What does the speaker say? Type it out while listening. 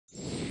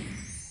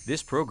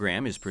This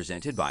program is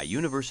presented by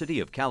University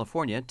of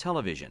California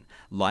Television.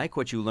 Like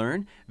what you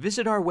learn?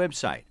 Visit our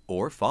website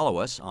or follow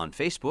us on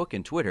Facebook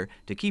and Twitter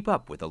to keep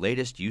up with the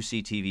latest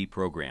UCTV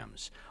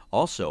programs.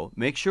 Also,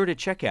 make sure to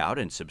check out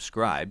and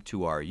subscribe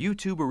to our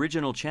YouTube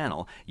original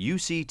channel,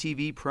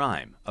 UCTV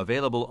Prime,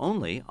 available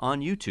only on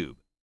YouTube.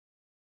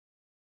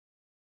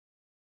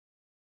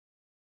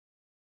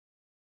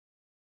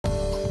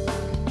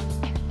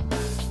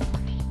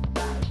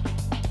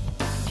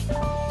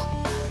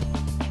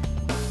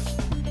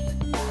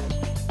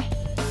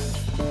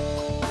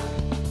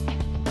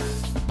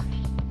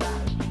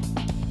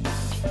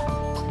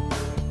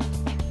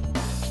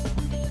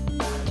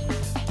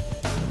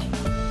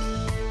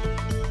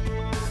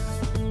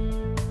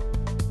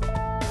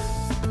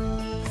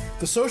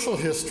 The social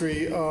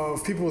history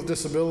of people with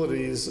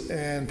disabilities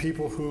and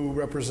people who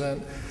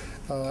represent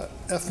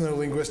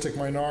ethno-linguistic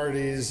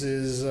minorities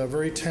is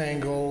very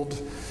tangled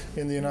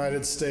in the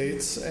United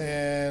States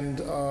and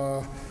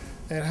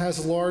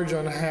has large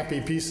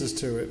unhappy pieces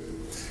to it.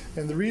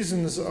 And the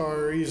reasons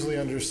are easily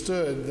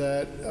understood.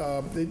 That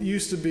it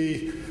used to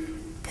be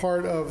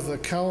part of the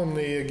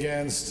calumny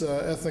against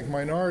ethnic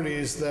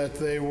minorities that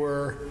they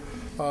were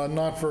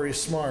not very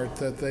smart,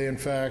 that they in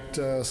fact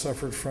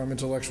suffered from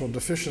intellectual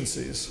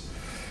deficiencies.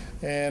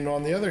 And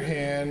on the other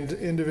hand,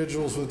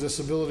 individuals with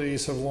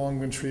disabilities have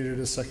long been treated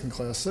as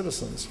second-class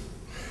citizens.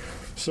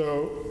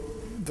 So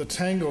the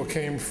tangle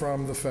came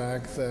from the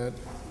fact that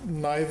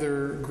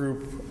neither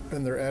group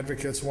and their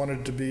advocates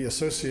wanted to be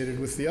associated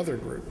with the other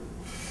group.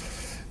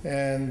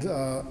 And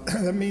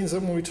that means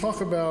that when we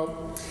talk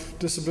about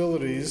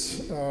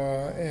disabilities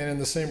and in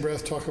the same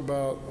breath talk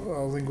about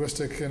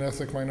linguistic and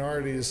ethnic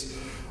minorities,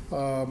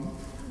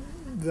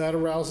 that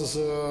arouses a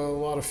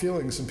lot of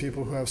feelings in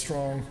people who have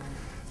strong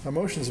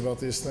emotions about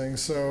these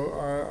things. So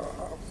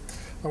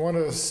I want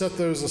to set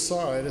those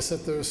aside,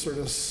 set those sort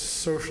of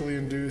socially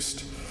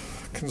induced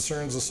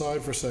concerns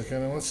aside for a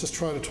second, and let's just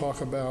try to talk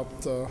about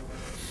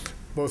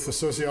both the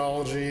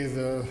sociology,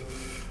 the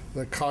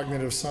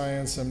cognitive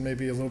science, and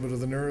maybe a little bit of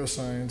the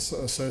neuroscience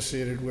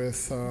associated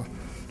with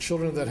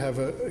children that have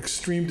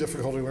extreme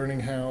difficulty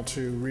learning how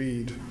to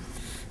read.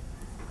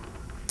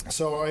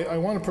 So I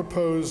want to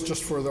propose,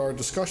 just for our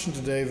discussion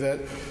today,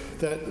 that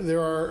there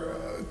are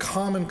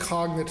common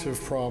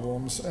cognitive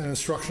problems and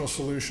instructional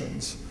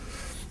solutions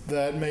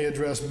that may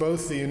address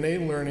both the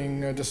innate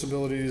learning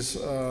disabilities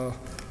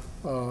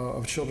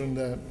of children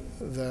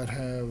that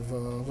have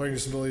learning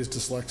disabilities,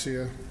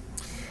 dyslexia,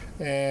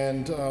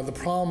 and the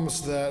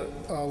problems that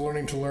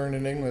learning to learn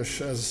in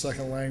English as a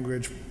second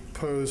language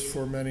pose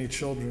for many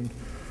children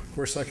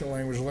who are second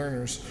language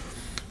learners.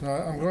 Now,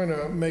 I'm going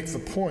to make the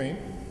point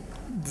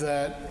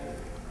that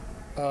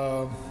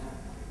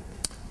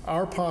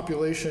our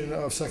population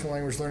of second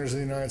language learners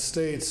in the United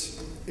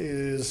States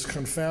is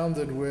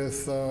confounded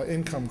with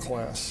income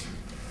class.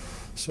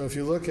 So if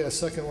you look at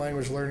second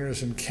language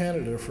learners in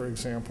Canada, for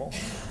example,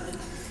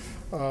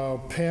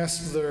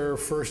 past their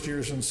first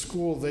years in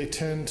school, they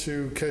tend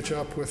to catch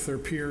up with their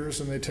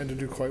peers and they tend to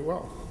do quite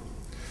well,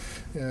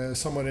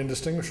 somewhat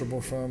indistinguishable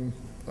from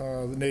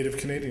the native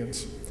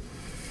Canadians.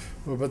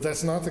 But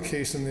that's not the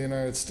case in the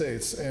United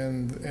States,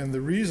 and the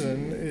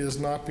reason is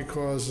not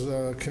because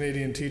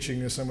Canadian teaching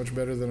is so much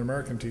better than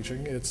American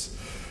teaching.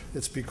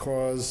 It's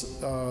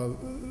because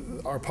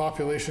our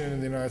population in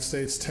the United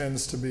States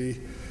tends to be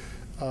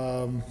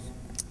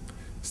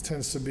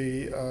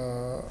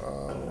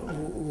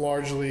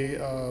largely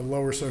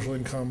lower social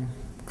income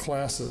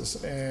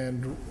classes,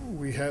 and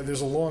there's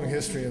a long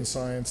history in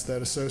science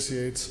that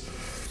associates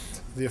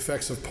the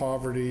effects of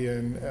poverty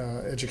and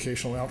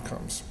educational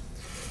outcomes.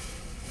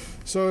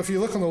 So if you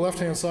look on the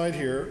left-hand side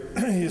here,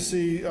 you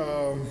see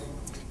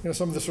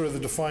some of the sort of the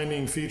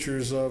defining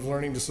features of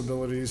learning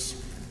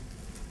disabilities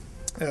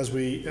as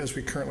we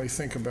currently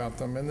think about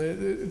them. And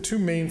the two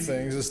main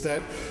things is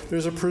that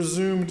there's a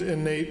presumed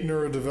innate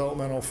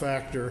neurodevelopmental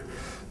factor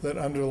that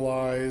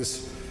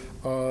underlies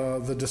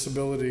the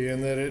disability,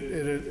 and that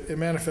it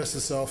manifests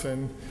itself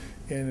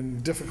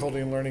in difficulty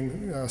in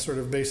learning sort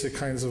of basic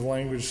kinds of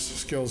language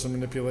skills and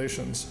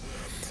manipulations.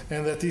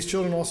 And that these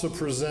children also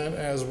present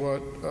as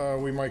what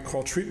we might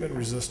call treatment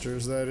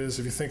resistors. That is,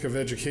 if you think of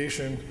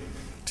education,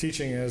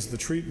 teaching as the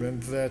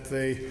treatment, that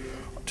they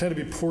tend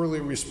to be poorly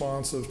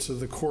responsive to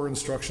the core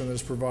instruction that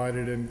is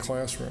provided in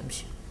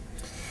classrooms.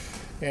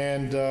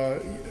 And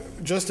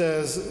just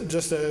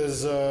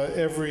as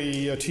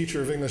every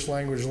teacher of English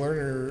language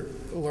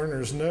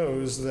learners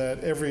knows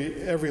that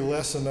every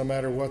lesson, no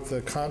matter what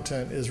the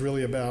content, is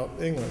really about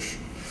English,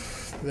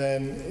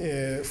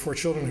 then for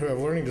children who have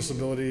learning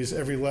disabilities,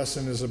 every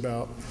lesson is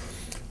about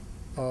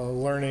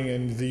learning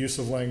and the use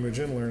of language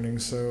in learning.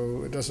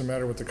 So it doesn't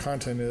matter what the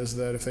content is,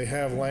 that if they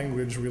have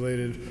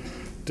language-related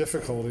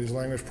difficulties,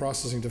 language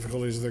processing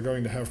difficulties, they're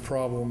going to have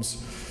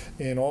problems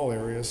in all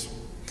areas.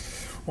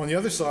 On the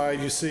other side,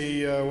 you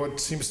see what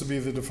seems to be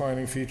the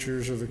defining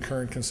features or the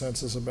current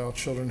consensus about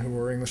children who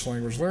are English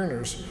language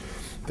learners,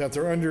 that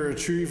their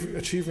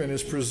underachievement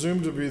is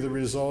presumed to be the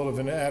result of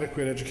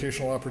inadequate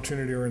educational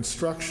opportunity or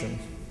instruction,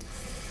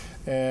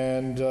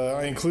 And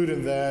I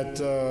included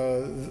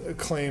that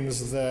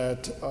claims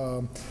that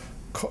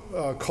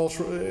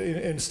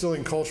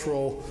instilling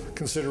cultural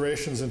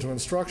considerations into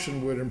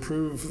instruction would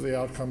improve the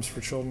outcomes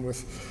for children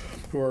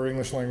who are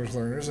English language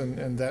learners,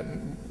 and that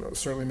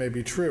certainly may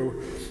be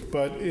true.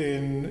 But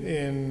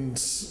in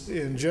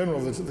general,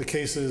 the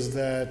case is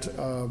that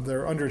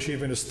their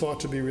underachievement is thought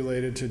to be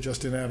related to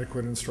just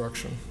inadequate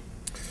instruction.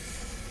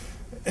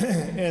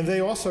 And they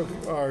also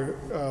are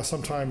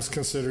sometimes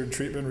considered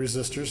treatment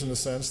resistors in the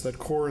sense that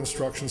core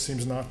instruction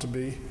seems not to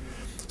be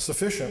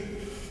sufficient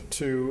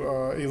to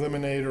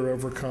eliminate or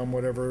overcome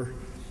whatever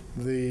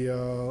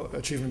the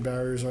achievement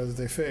barriers are that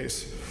they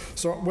face.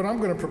 So what I'm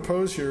going to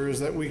propose here is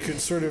that we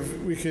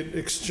could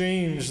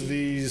exchange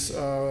these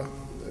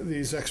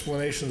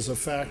explanations of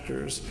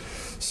factors,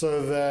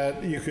 so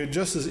that you could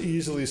just as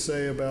easily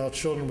say about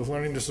children with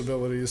learning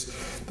disabilities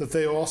that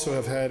they also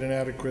have had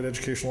inadequate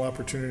educational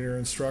opportunity or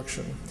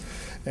instruction,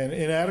 and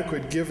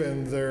inadequate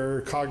given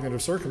their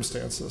cognitive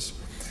circumstances.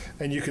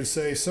 And you could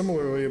say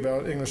similarly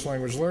about English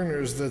language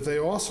learners that they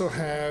also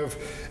have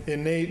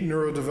innate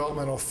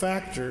neurodevelopmental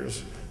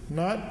factors,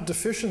 not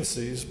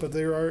deficiencies, but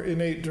there are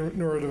innate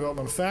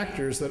neurodevelopmental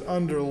factors that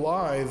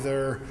underlie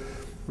their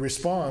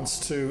response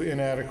to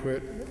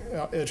inadequate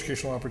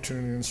educational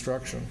opportunity and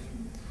instruction.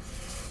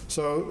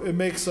 So it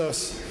makes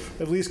us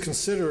at least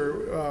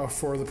consider,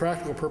 for the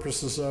practical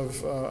purposes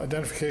of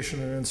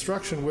identification and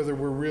instruction, whether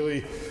we're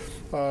really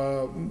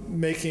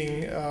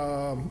making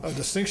a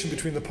distinction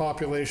between the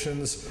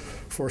populations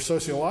for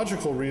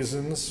sociological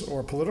reasons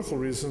or political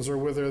reasons, or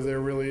whether there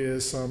really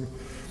is some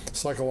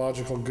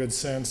psychological good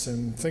sense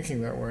in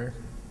thinking that way.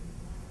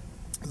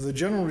 The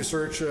general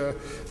research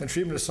and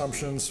treatment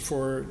assumptions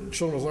for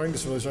children with learning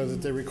disabilities are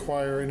that they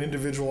require an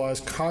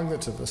individualized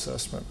cognitive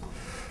assessment,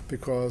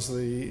 because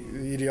the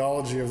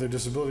etiology of their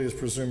disability is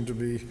presumed to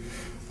be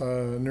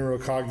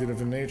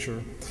neurocognitive in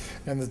nature,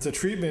 and that the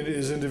treatment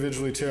is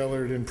individually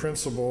tailored in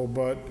principle,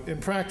 but in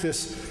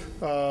practice,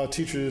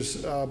 teachers,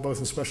 both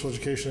in special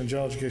education and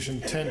general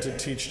education, tend to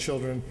teach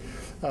children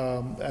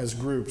as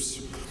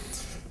groups.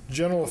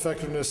 General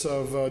effectiveness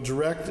of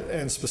direct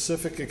and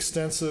specific,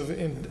 extensive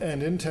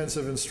and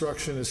intensive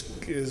instruction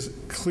is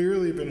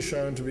clearly been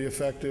shown to be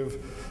effective,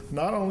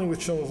 not only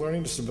with children with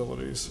learning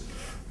disabilities.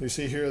 You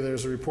see here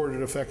there's a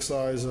reported effect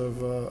size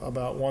of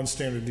about 1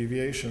 standard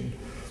deviation.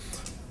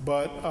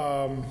 But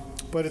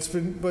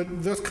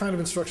this kind of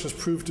instruction has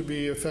proved to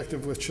be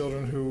effective with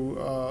children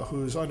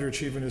whose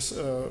underachievement is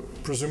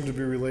presumed to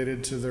be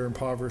related to their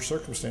impoverished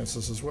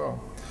circumstances as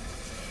well.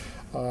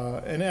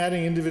 And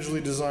adding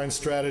individually designed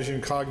strategy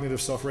and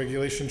cognitive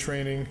self-regulation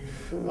training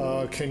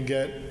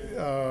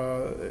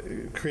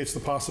creates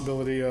the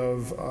possibility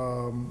of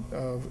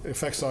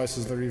effect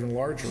sizes that are even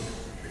larger.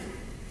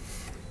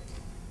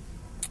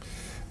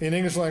 In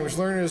English language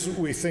learners,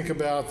 we think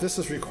about this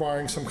as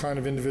requiring some kind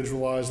of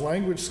individualized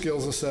language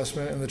skills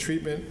assessment, and the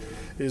treatment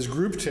is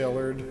group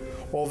tailored,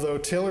 although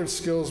tailored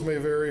skills may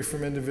vary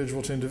from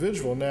individual to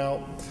individual.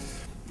 Now,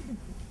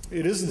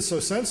 it isn't so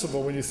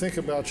sensible when you think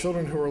about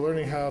children who are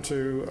learning how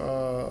to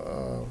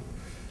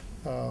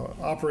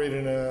operate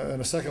in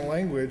a second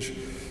language,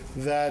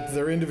 that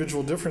their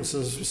individual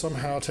differences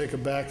somehow take a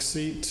back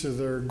seat to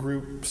their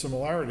group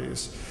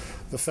similarities.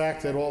 The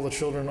fact that all the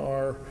children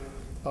are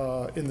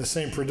in the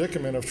same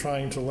predicament of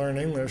trying to learn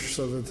English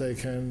so that they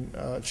can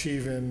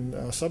achieve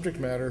in subject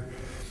matter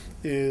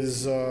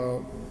is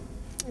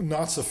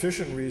not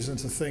sufficient reason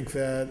to think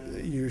that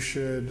you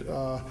should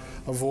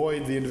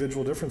avoid the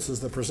individual differences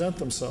that present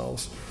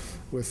themselves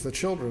with the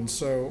children.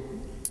 So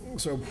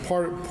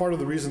part of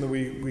the reason that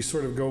we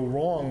sort of go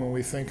wrong when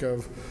we think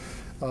of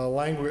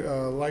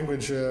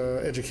language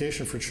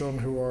education for children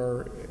who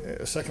are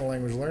second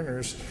language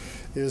learners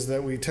is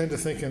that we tend to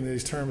think in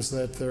these terms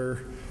that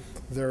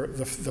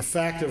the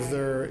fact of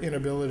their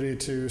inability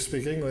to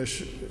speak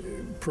English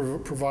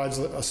provides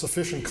a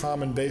sufficient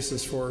common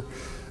basis for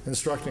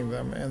instructing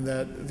them, and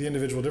that the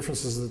individual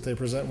differences that they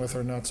present with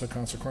are not so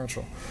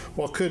consequential.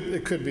 Well,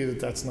 it could be that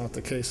that's not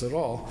the case at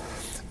all,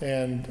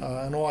 and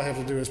all I have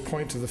to do is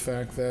point to the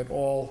fact that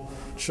all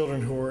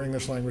children who are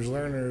English language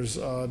learners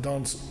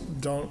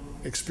don't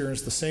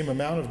experience the same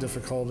amount of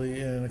difficulty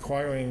in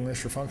acquiring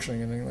English or functioning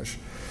in English.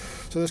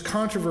 So there's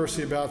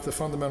controversy about the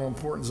fundamental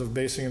importance of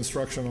basing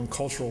instruction on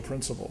cultural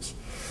principles.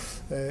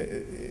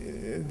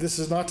 This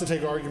is not to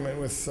take argument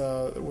with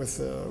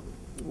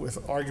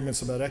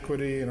arguments about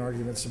equity and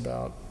arguments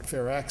about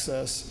fair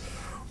access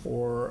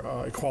or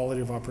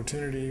equality of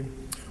opportunity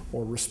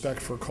or respect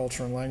for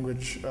culture and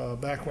language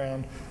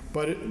background,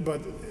 but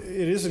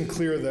it isn't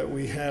clear that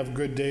we have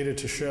good data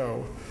to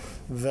show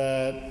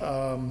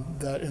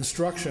that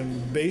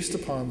instruction based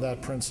upon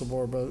that principle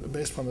or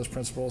based upon those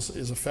principles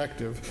is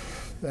effective.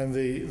 And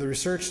the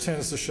research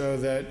tends to show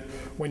that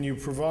when you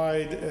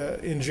provide,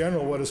 in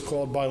general, what is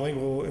called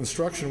bilingual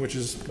instruction, which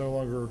is no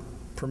longer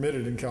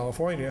permitted in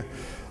California,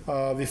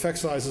 the effect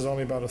size is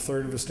only about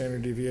 1/3 of a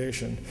standard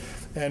deviation.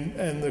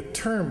 And the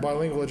term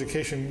bilingual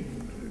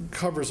education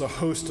covers a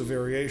host of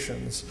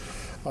variations.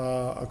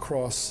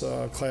 across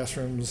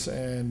classrooms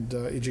and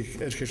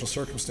educational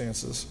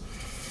circumstances.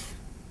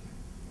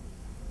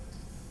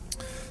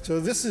 So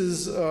this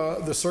is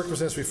the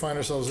circumstance we find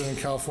ourselves in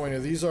California.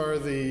 These are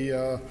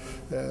the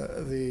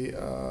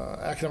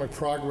academic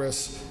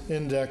progress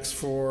index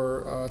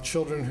for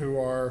children who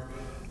are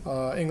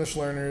English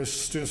learners,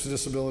 students with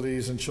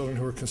disabilities, and children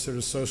who are considered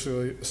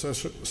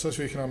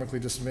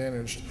socioeconomically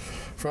disadvantaged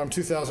from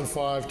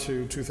 2005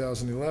 to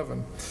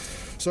 2011.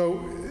 So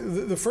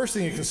the first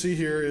thing you can see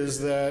here is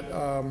that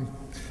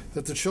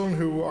that the children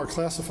who are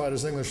classified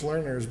as English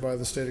learners by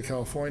the state of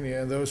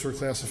California and those who are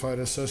classified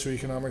as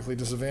socioeconomically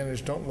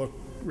disadvantaged don't look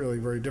really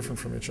very different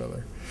from each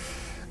other.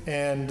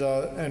 And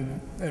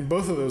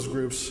both of those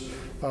groups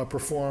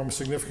perform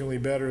significantly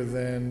better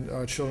than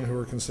children who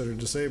are considered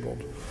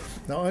disabled.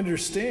 Now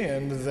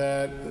understand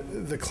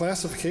that the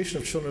classification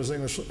of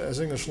children as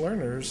English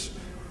learners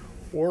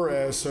or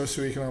as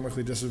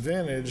socioeconomically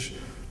disadvantaged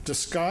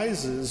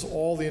disguises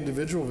all the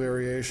individual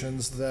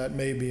variations that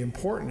may be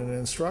important in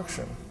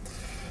instruction.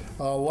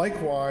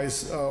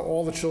 Likewise,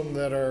 all the children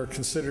that are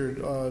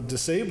considered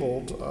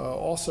disabled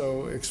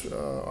also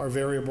are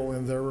variable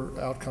in their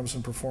outcomes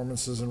and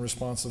performances and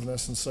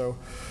responsiveness, and so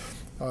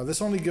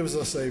this only gives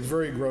us a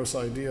very gross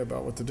idea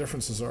about what the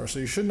differences are. So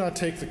you should not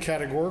take the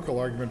categorical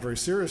argument very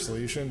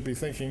seriously. You shouldn't be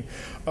thinking,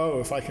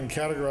 oh, if I can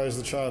categorize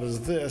the child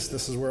as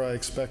this is where I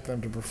expect them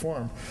to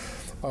perform.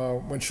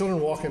 When children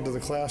walk into the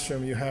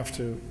classroom, you have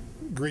to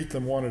greet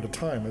them one at a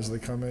time as they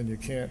come in. You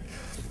can't,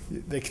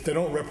 they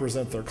don't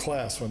represent their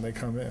class when they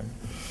come in.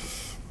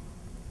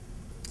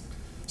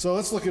 So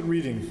let's look at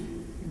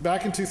reading.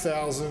 Back in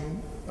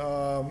 2000,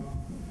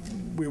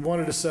 we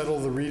wanted to settle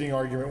the reading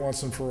argument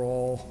once and for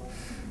all.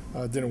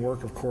 Didn't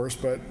work, of course,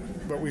 but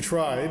we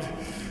tried.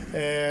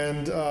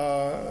 And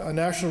a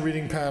national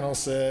reading panel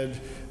said,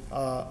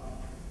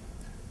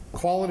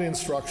 quality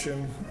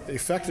instruction,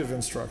 effective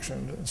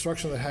instruction,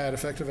 instruction that had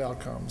effective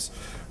outcomes,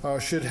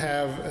 should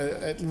have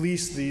at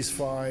least these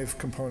 5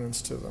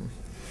 components to them.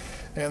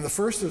 And the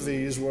first of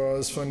these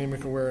was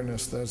phonemic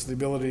awareness. That's the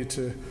ability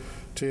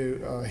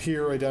to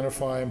hear,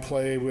 identify, and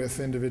play with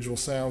individual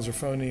sounds or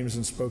phonemes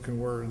in spoken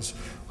words.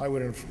 I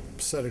wouldn't have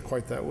said it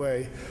quite that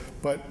way,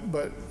 but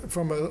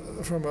from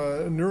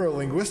a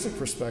neuro-linguistic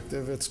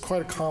perspective, it's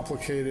quite a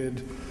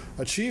complicated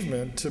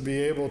achievement to be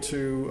able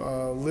to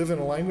live in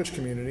a language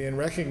community and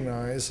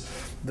recognize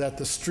that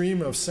the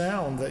stream of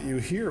sound that you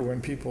hear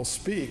when people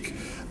speak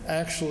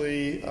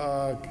actually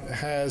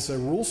has a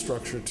rule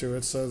structure to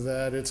it, so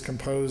that it's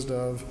composed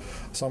of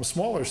some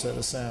smaller set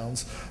of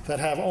sounds that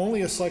have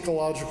only a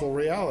psychological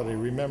reality.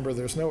 Remember,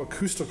 there's no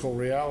acoustical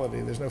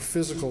reality, there's no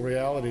physical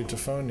reality to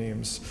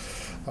phonemes.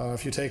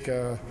 If you take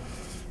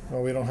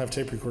well, we don't have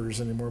tape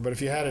recorders anymore, but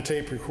if you had a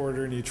tape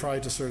recorder and you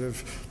tried to sort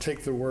of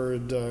take the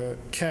word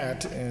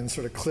cat and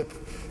sort of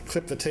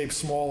clip the tape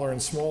smaller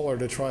and smaller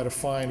to try to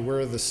find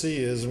where the C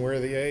is and where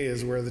the A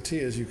is, where the T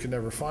is, you could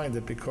never find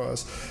it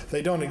because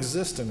they don't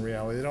exist in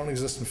reality. They don't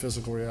exist in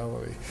physical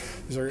reality.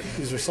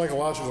 These are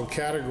psychological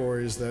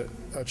categories that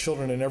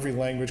children in every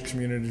language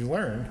community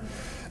learn.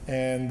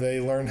 And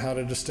they learn how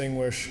to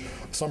distinguish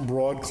some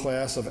broad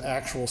class of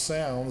actual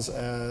sounds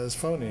as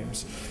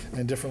phonemes,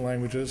 and different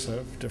languages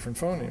have different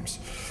phonemes.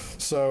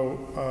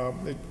 So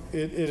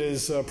it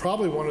is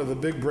probably one of the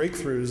big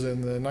breakthroughs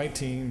in the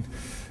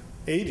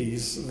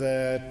 1980s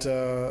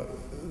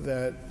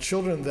that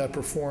children that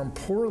perform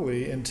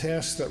poorly in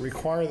tasks that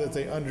require that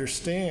they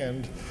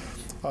understand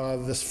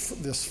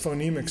this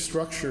phonemic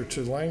structure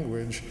to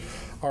language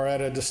are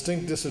at a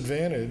distinct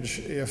disadvantage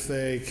if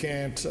they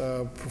can't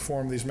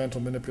perform these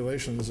mental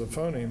manipulations of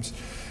phonemes.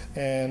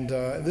 And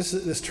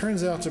this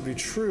turns out to be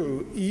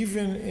true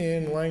even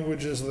in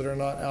languages that are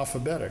not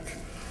alphabetic.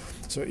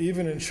 So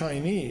even in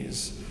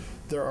Chinese,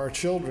 there are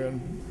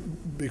children,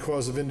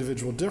 because of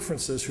individual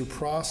differences, who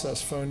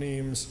process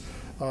phonemes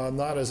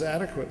not as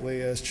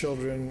adequately as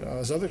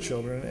other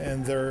children,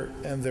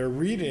 and their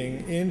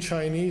reading in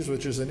Chinese,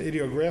 which is an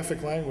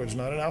ideographic language,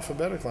 not an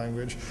alphabetic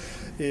language,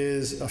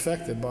 is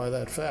affected by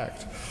that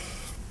fact.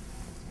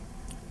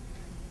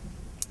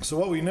 So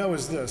what we know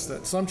is this,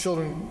 that some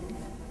children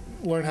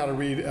learn how to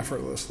read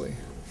effortlessly,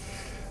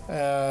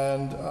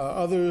 and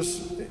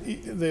others,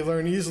 they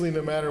learn easily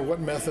no matter what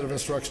method of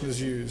instruction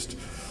is used.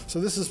 So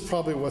this is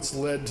probably what's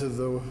led to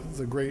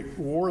the great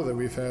war that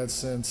we've had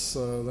since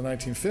the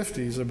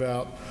 1950s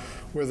about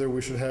whether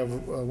we should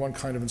have one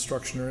kind of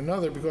instruction or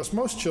another, because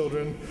most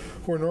children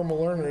who are normal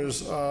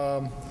learners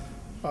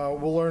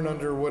will learn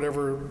under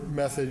whatever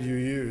method you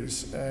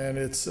use. And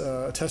it's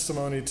a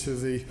testimony to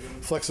the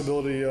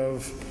flexibility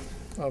of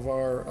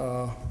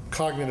our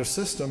cognitive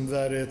system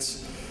that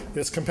it's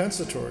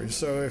compensatory.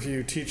 So if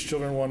you teach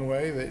children one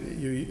way,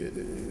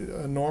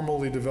 a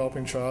normally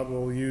developing child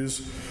will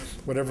use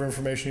whatever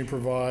information you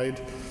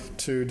provide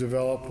to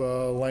develop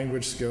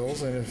language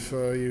skills, and if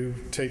you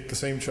take the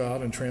same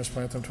child and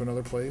transplant them to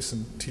another place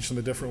and teach them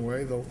a different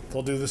way,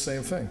 they'll do the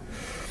same thing.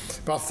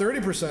 About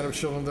 30% of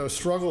children, though,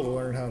 struggle to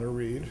learn how to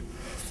read.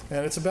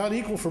 And it's about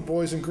equal for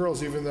boys and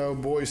girls, even though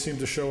boys seem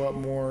to show up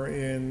more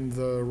in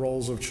the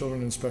roles of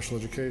children in special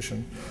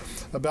education.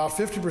 About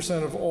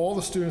 50% of all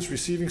the students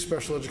receiving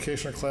special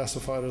education are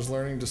classified as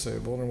learning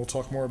disabled, and we'll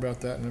talk more about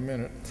that in a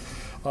minute.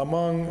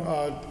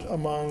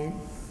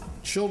 Among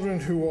children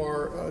who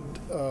are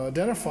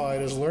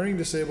identified as learning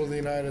disabled in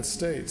the United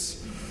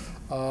States,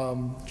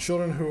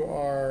 children who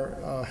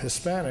are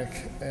Hispanic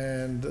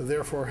and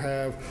therefore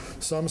have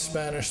some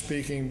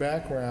Spanish-speaking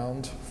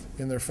background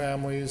in their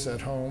families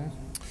at home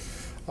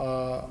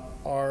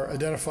are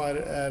identified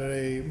at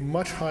a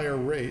much higher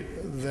rate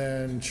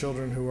than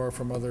children who are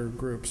from other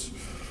groups.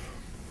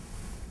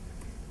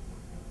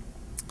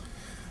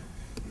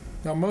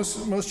 Now,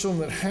 most children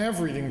that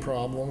have reading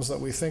problems that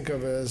we think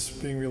of as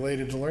being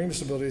related to learning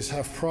disabilities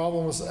have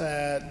problems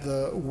at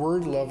the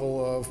word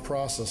level of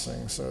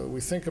processing. So we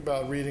think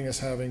about reading as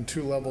having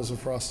two levels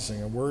of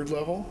processing. A word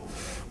level,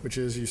 which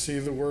is you see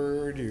the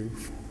word, you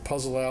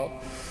puzzle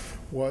out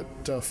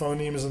what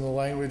phonemes in the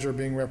language are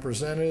being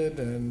represented,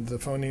 and the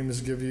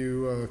phonemes give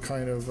you a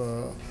kind of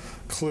a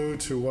clue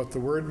to what the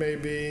word may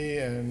be,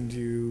 and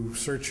you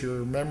search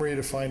your memory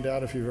to find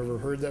out if you've ever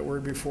heard that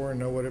word before and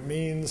know what it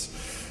means,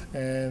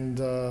 and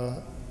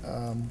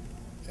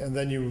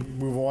then you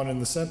move on in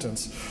the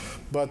sentence.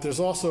 But there's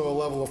also a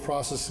level of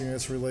processing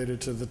that's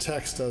related to the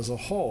text as a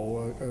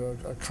whole,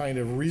 a kind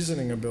of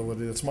reasoning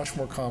ability that's much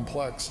more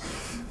complex,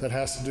 that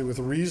has to do with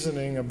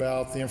reasoning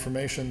about the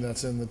information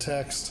that's in the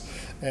text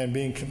and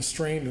being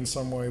constrained in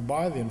some way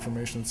by the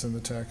information that's in the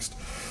text.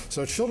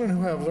 So children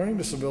who have learning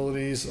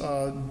disabilities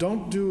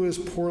don't do as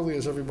poorly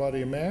as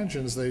everybody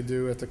imagines they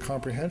do at the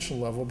comprehension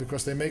level,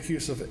 because they make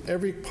use of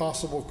every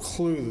possible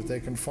clue that they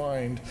can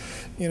find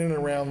in and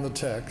around the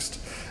text.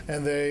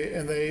 And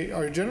they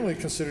are generally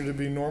considered to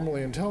be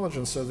normally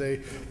intelligent, so they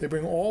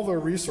bring all their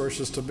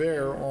resources to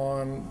bear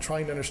on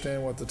trying to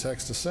understand what the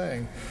text is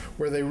saying.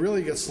 Where they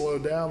really get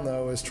slowed down,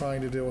 though, is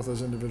trying to deal with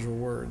those individual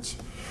words.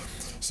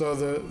 So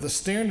the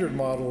standard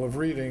model of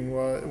reading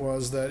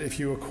was that if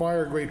you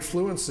acquire great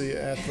fluency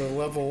at the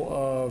level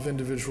of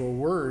individual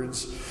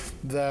words,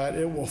 that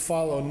it will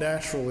follow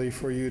naturally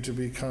for you to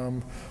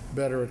become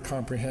better at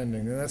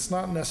comprehending. And that's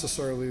not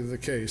necessarily the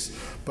case,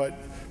 but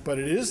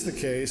it is the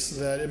case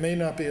that it may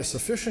not be a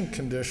sufficient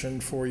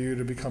condition for you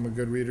to become a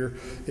good reader.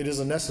 It is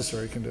a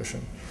necessary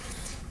condition.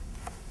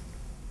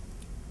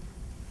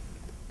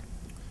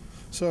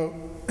 So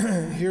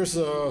here's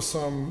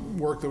some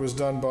work that was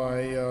done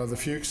by the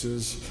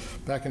Fuchses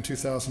back in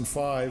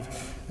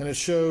 2005, and it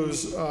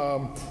shows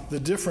the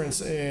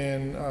difference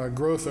in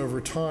growth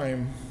over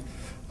time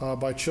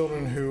by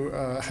children who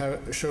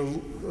show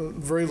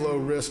very low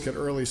risk at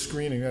early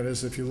screening. That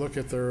is, if you look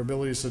at their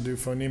abilities to do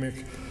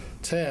phonemic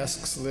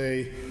tasks,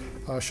 they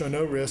show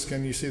no risk,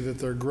 and you see that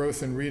their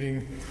growth in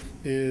reading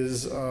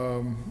is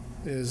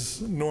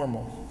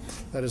normal.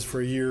 That is,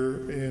 for a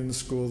year in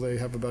school, they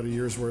have about a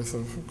year's worth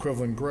of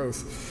equivalent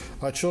growth.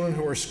 Children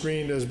who are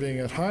screened as being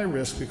at high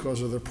risk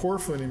because of their poor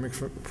phonemic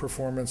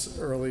performance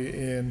early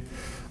in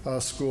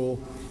school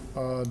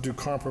do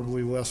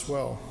comparably less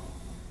well.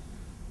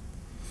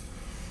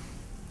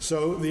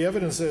 So the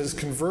evidence has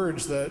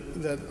converged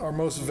that our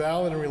most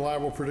valid and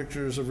reliable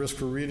predictors of risk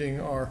for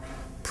reading are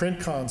print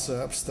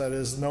concepts, that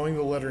is, knowing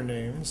the letter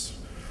names,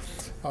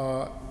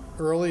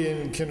 early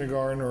in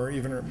kindergarten or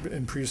even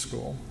in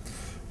preschool,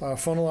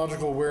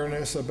 phonological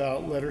awareness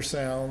about letter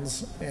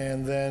sounds,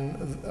 and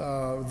then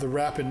the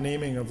rapid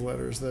naming of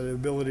letters, the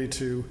ability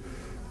to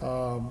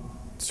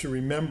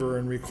remember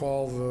and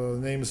recall the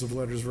names of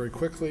letters very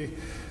quickly,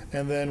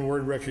 and then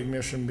word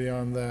recognition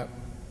beyond that.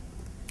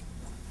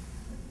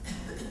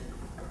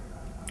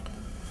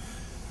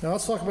 Now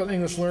let's talk about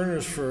English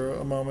learners for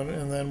a moment,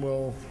 and then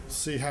we'll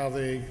see how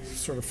they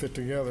sort of fit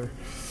together.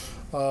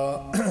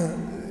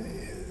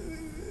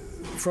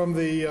 From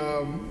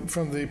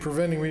the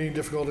Preventing Reading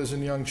Difficulties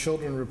in Young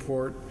Children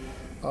report,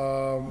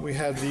 we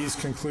had these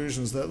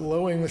conclusions: that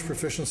low English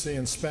proficiency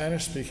in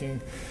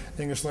Spanish-speaking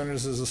English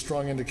learners is a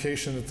strong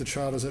indication that the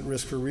child is at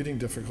risk for reading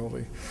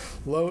difficulty.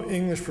 Low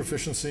English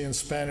proficiency in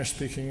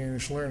Spanish-speaking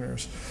English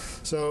learners.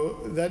 So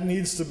that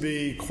needs to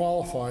be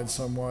qualified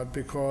somewhat,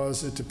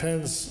 because it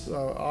depends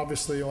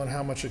obviously on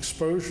how much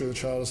exposure the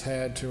child has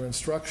had to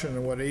instruction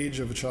and what age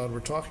of a child we're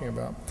talking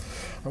about.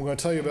 I'm going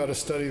to tell you about a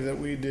study that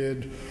we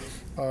did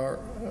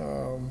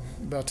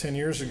about 10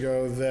 years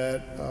ago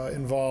that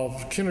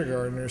involved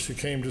kindergartners who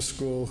came to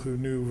school who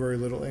knew very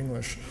little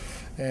English.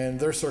 And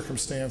their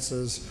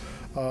circumstances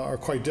are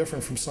quite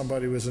different from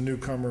somebody who is a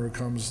newcomer who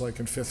comes like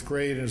in 5th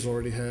grade and has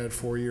already had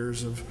 4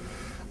 years of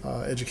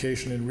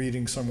education in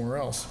reading somewhere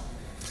else.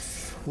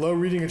 Low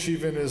reading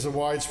achievement is a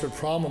widespread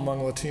problem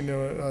among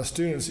Latino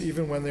students,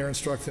 even when they're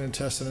instructed and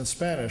tested in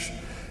Spanish.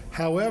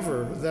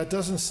 However, that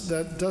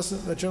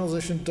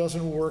generalization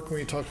doesn't work when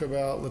you talk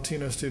about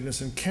Latino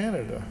students in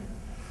Canada.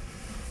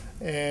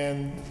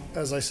 And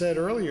as I said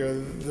earlier,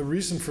 the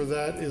reason for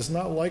that is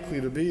not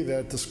likely to be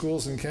that the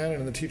schools in Canada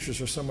and the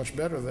teachers are so much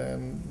better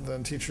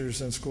than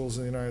teachers in schools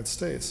in the United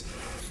States.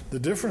 The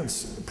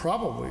difference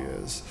probably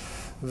is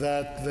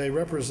that they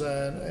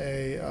represent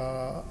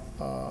a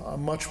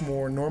much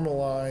more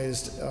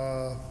normalized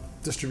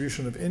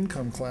distribution of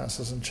income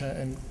classes in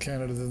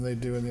Canada than they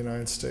do in the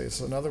United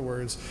States. In other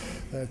words,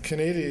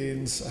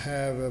 Canadians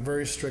have a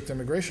very strict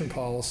immigration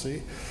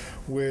policy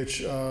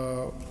which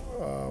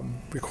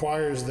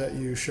requires that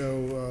you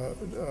show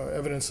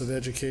evidence of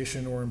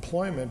education or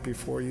employment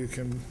before you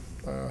can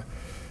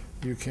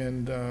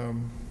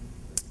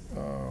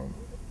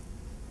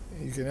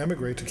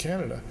emigrate to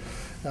Canada.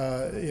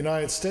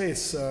 United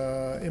States,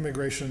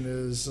 immigration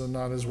is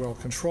not as well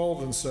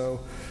controlled, and so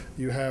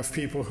you have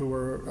people who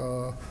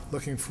are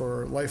looking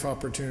for life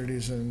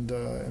opportunities and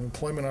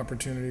employment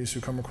opportunities who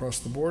come across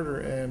the border,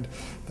 and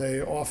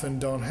they often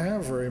don't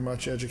have very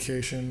much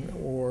education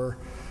or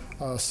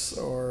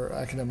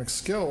academic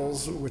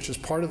skills, which is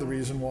part of the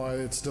reason why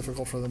it's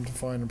difficult for them to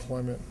find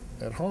employment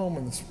at home,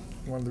 and it's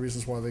one of the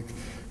reasons why they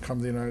come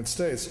to the United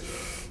States.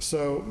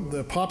 So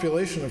the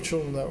population of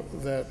children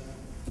that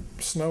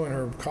Snow and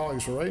her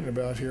colleagues were writing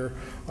about here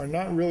are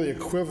not really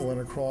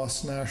equivalent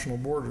across national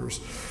borders.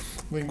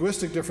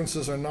 Linguistic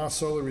differences are not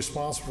solely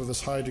responsible for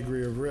this high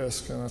degree of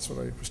risk, and that's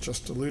what I was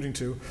just alluding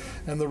to.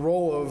 And the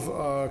role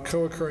of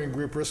co-occurring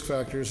group risk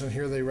factors, and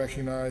here they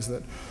recognize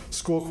that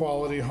school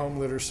quality, home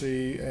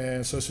literacy,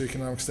 and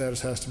socioeconomic status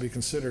has to be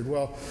considered.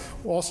 Well,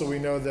 also we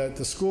know that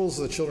the schools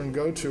that children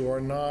go to are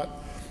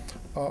not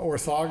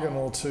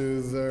orthogonal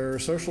to their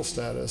social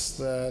status,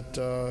 that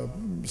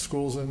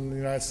schools in the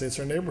United States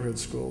are neighborhood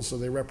schools, so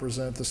they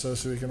represent the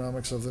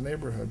socioeconomics of the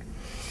neighborhood.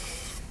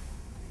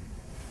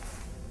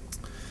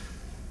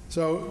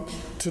 So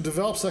to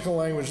develop second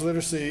language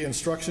literacy,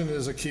 instruction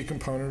is a key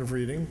component of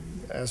reading,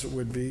 as it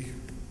would be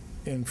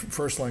in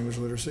first language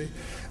literacy.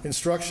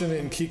 Instruction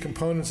in key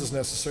components is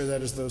necessary.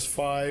 That is, those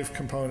 5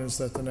 components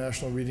that the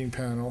National Reading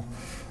Panel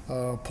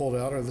pulled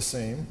out are the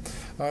same.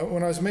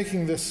 When I was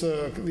making these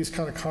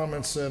kind of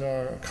comments at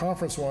a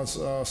conference once,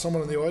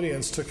 someone in the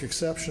audience took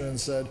exception and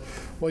said,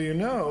 well, you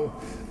know,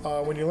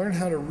 when you learn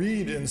how to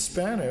read in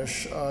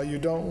Spanish, you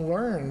don't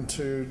learn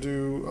to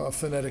do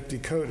phonetic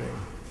decoding.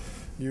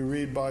 You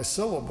read by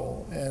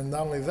syllable, and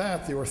not only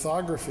that, the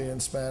orthography in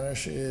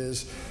Spanish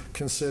is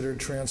considered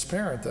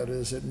transparent. That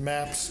is, it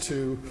maps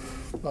to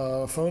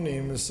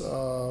phonemes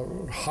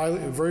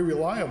very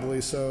reliably,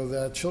 so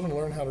that children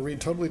learn how to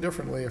read totally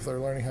differently if they're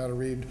learning how to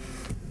read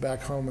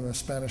back home in a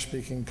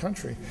Spanish-speaking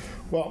country.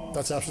 Well,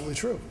 that's absolutely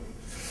true,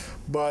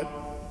 but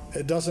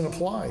it doesn't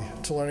apply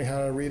to learning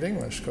how to read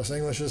English, because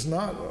English is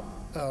not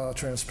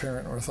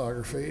transparent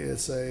orthography.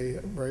 It's a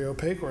very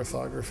opaque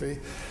orthography,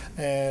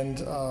 and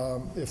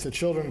if the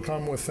children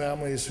come with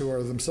families who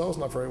are themselves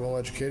not very well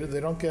educated, they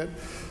don't get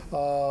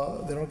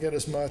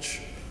as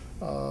much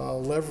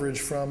leverage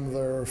from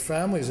their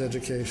family's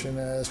education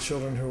as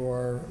children who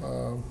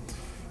are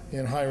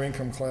in higher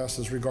income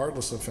classes,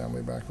 regardless of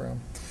family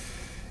background.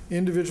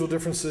 Individual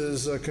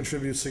differences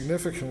contribute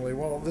significantly.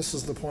 Well, this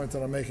is the point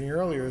that I'm making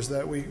earlier, is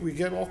that we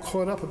get all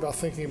caught up about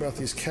thinking about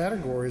these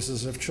categories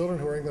as if children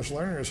who are English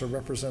learners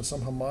represent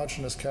some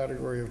homogeneous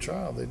category of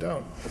child. They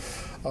don't.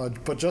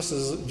 But just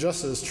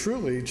as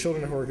truly,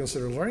 children who are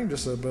considered learning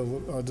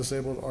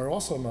disabled are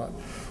also not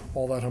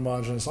all that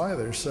homogeneous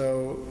either.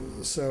 So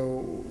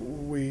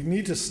we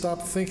need to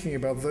stop thinking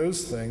about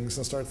those things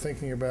and start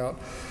thinking about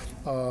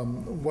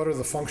what are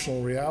the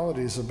functional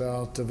realities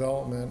about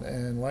development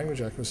and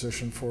language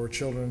acquisition for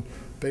children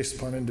based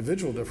upon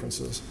individual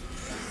differences.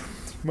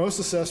 Most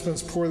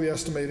assessments poorly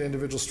estimate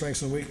individual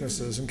strengths and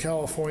weaknesses. In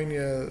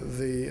California,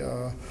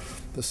 the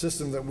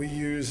system that we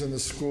use in the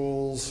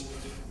schools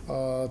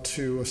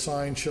to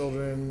assign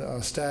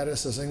children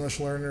status as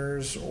English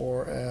learners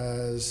or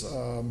as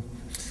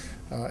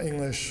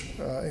English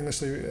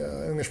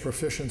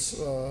proficient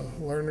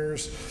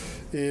learners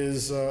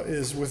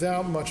is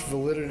without much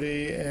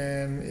validity,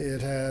 and it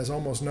has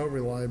almost no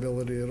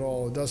reliability at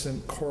all. It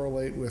doesn't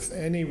correlate with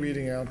any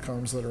reading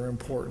outcomes that are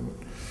important.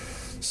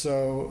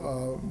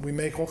 So we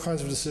make all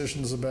kinds of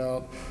decisions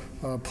about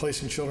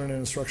placing children in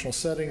instructional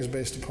settings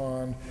based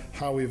upon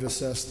how we've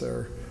assessed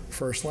their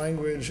first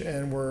language,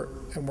 and we're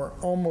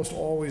almost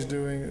always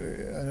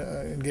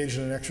engaged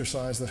in an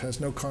exercise that has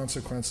no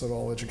consequence at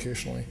all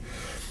educationally.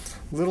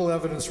 Little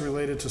evidence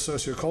related to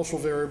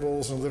sociocultural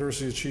variables and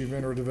literacy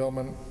achievement or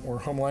development or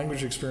home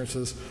language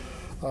experiences.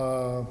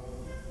 There's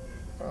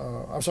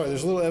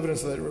little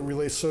evidence that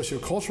relates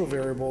sociocultural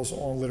variables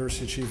on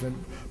literacy achievement,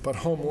 but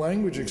home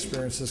language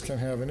experiences can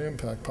have an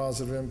impact,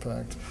 positive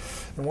impact.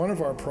 In one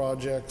of our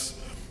projects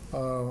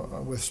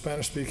with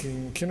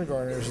Spanish-speaking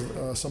kindergartners,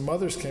 some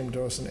mothers came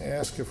to us and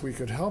asked if we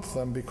could help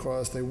them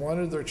because they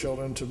wanted their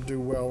children to do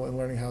well in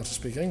learning how to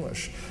speak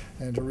English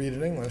and to read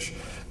in English.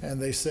 And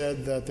they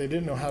said that they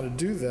didn't know how to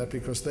do that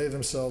because they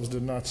themselves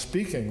did not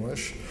speak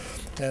English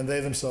and they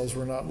themselves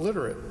were not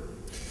literate.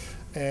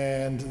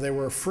 And they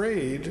were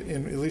afraid,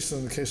 at least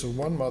in the case of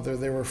one mother,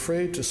 they were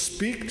afraid to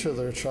speak to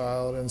their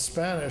child in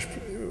Spanish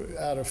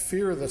out of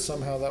fear that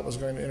somehow that was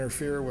going to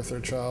interfere with their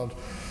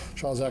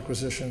child's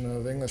acquisition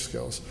of English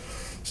skills.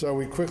 So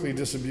we quickly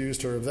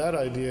disabused her of that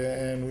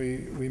idea, and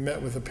we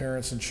met with the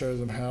parents and showed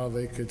them how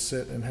they could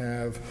sit and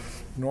have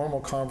normal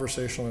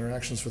conversational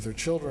interactions with their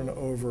children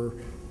over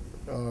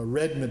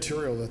read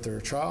material that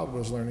their child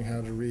was learning how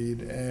to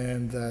read,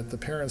 and that the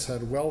parents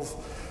had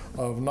wealth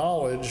of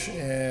knowledge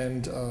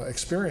and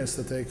experience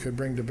that they could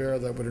bring to bear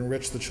that would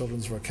enrich the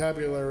children's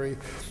vocabulary,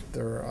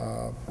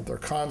 their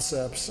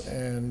concepts,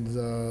 and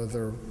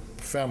their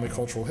family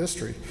cultural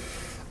history.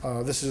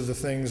 This is the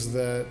things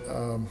that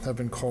have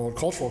been called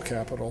cultural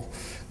capital,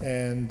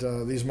 and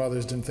these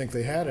mothers didn't think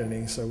they had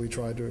any, so we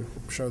tried to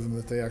show them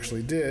that they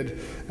actually did,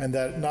 and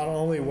that not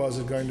only was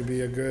it going to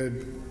be a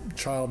good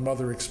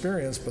child-mother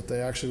experience, but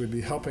they actually would be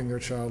helping their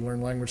child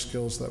learn language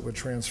skills that would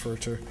transfer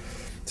to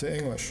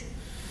English.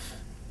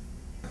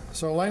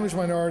 So language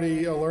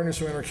minority learners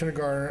who enter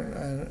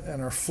kindergarten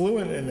and are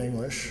fluent in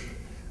English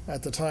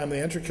at the time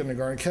they enter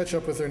kindergarten catch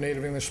up with their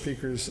native English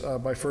speakers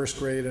by first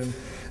grade and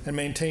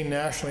maintain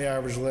nationally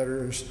average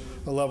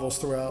levels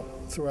through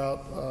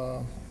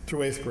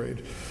eighth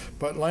grade.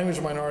 But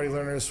language minority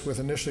learners with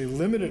initially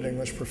limited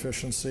English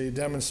proficiency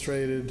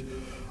demonstrated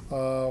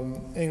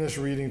English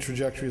reading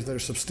trajectories that are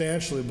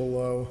substantially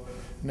below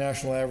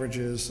national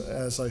averages,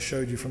 as I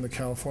showed you from the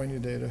California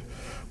data,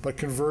 but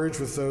converge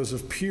with those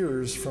of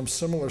peers from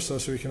similar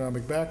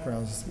socioeconomic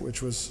backgrounds,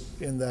 which was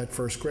in that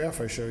first graph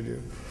I showed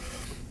you.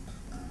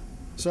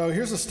 So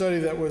here's a study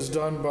that was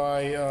done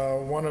by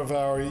one of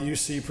our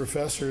UC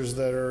professors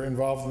that are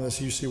involved in this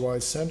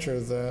UC-wide center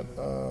that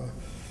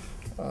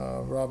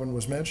Robin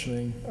was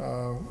mentioning,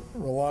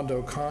 Rolanda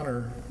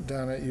O'Connor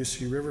down at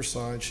UC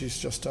Riverside. She's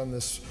just done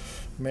this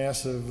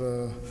massive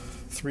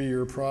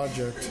 3-year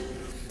project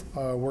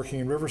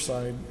working in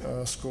Riverside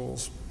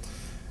schools,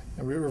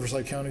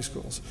 Riverside County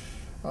schools.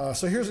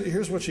 So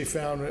here's what she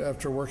found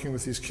after working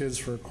with these kids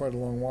for quite a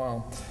long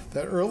while.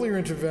 That earlier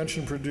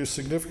intervention produced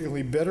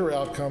significantly better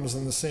outcomes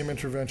than the same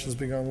interventions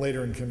begun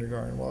later in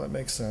kindergarten. Well, that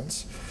makes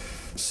sense.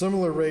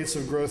 Similar rates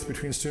of growth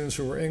between students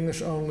who were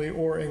English only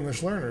or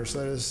English learners.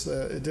 That is,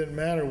 it didn't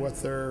matter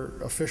what their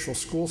official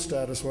school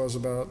status was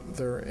about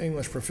their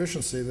English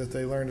proficiency, that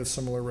they learned at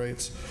similar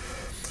rates.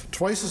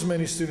 Twice as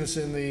many students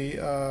in the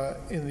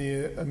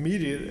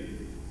immediate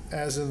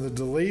as in the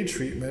delayed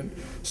treatment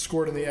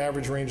scored in the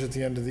average range at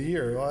the end of the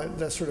year. Well,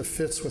 that sort of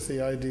fits with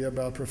the idea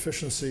about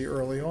proficiency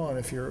early on.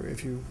 If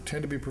you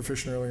tend to be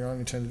proficient early on,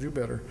 you tend to do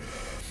better.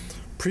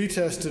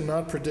 Pretest did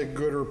not predict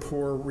good or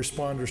poor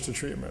responders to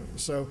treatment.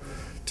 So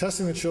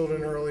testing the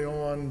children early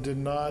on did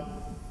not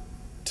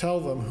tell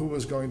them who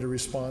was going to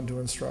respond to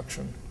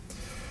instruction.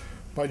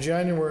 By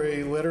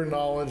January, letter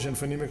knowledge and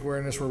phonemic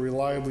awareness were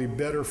reliably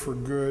better for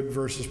good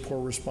versus poor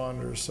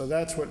responders. So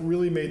that's what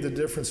really made the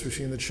difference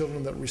between the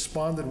children that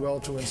responded well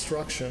to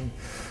instruction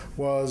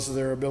was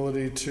their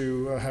ability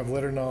to have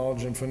letter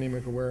knowledge and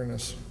phonemic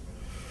awareness.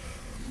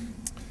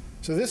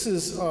 So this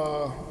is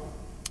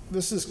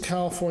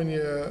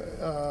California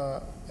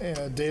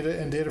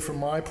data from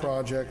my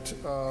project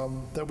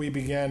that we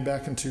began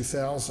back in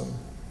 2000.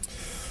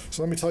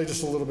 So let me tell you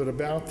just a little bit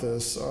about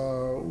this.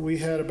 We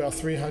had about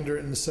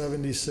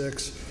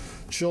 376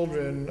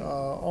 children,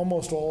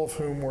 almost all of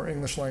whom were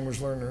English language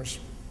learners,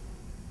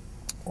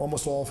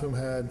 almost all of whom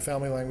had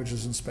family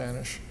languages in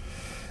Spanish.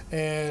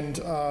 And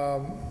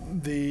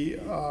the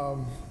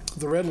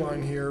red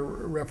line here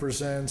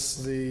represents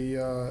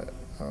the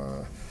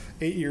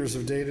 8 years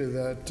of data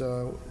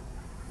that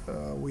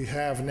we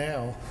have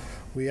now.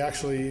 We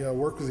actually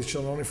worked with these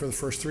children only for the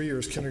first 3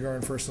 years,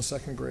 kindergarten, first and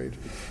second grade.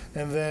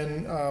 And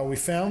then we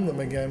found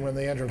them again when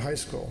they entered high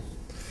school.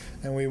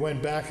 And we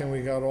went back and we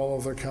got all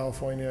of their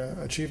California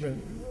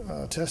achievement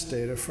test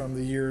data from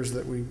the years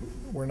that we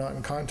were not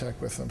in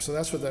contact with them. So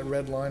that's what that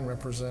red line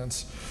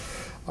represents.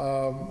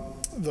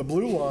 The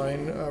blue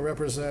line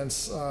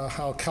represents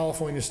how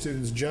California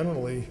students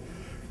generally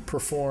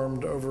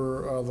performed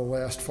over the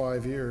last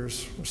 5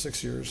 years, or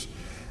 6 years.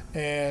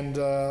 And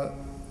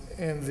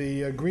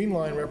the green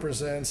line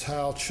represents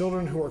how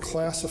children who are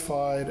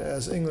classified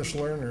as English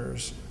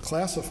learners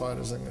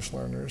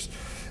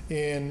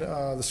in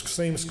the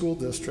same school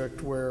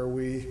district where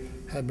we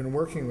had been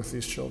working with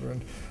these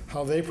children,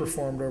 how they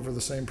performed over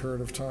the same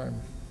period of time.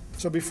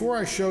 So before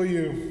I show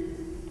you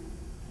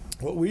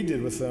what we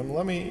did with them,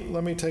 let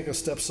me take a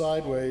step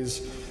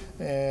sideways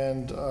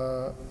and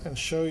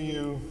show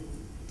you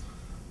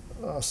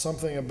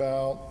something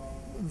about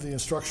the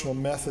instructional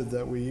method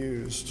that we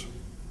used,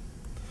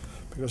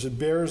 because it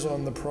bears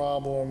on the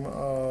problem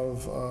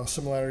of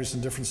similarities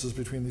and differences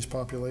between these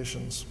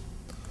populations.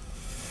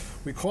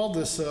 We called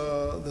this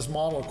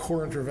model a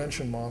core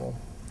intervention model.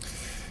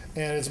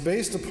 And it's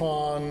based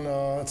upon,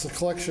 it's a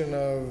collection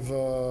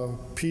of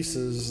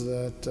pieces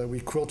that we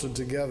quilted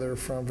together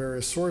from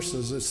various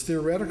sources. Its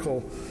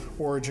theoretical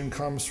origin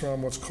comes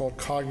from what's called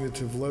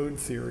cognitive load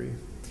theory.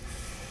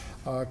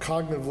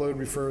 Cognitive load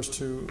refers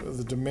to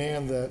the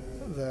demand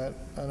that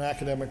an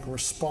academic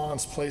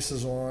response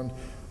places on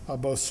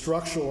both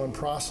structural and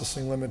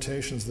processing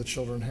limitations that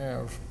children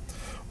have.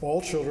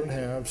 All children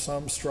have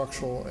some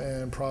structural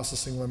and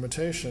processing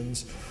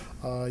limitations.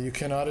 You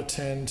cannot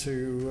attend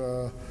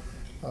to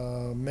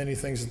many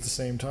things at the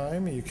same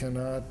time. You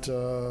cannot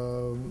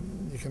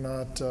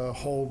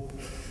hold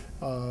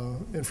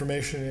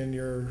information in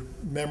your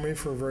memory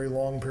for very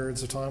long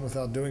periods of time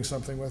without doing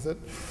something with it.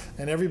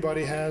 And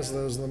everybody has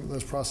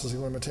those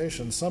processing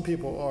limitations. Some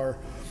people are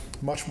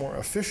much more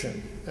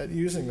efficient at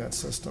using that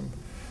system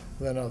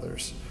than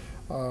others.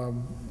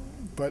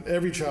 But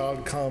every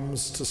child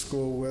comes to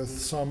school with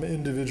some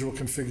individual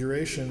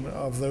configuration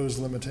of those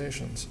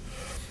limitations.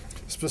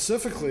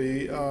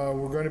 Specifically,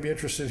 we're going to be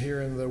interested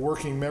here in the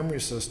working memory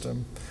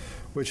system,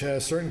 which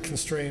has certain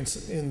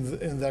constraints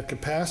in that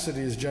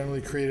capacity is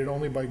generally created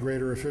only by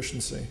greater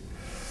efficiency.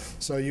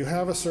 So you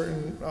have a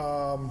certain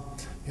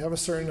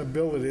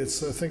ability.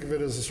 Think of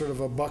it as a sort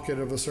of a bucket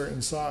of a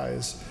certain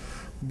size,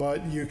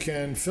 but you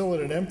can fill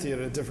it and empty it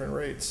at different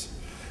rates.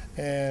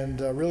 And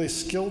really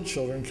skilled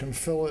children can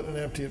fill it and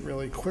empty it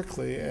really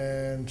quickly,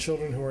 and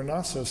children who are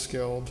not so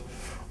skilled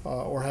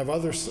or have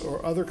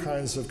other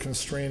kinds of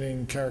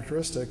constraining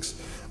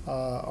characteristics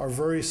are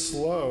very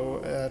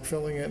slow at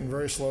filling it and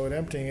very slow at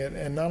emptying it.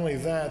 And not only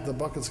that, the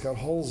bucket's got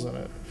holes in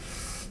it.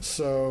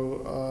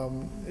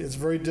 So it's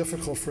very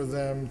difficult for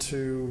them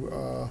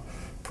to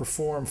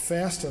perform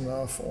fast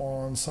enough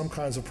on some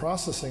kinds of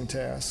processing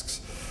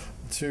tasks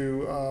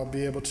to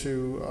be able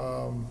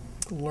to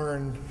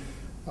learn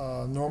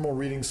normal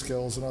reading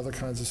skills and other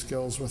kinds of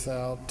skills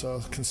without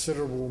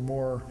considerable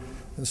more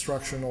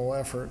instructional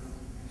effort.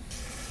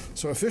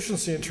 So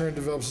efficiency in turn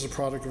develops as a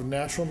product of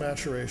natural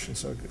maturation.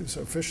 So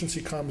efficiency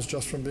comes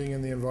just from being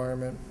in the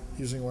environment,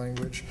 using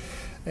language,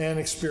 and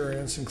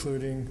experience,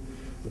 including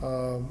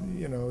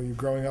you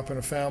growing up in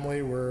a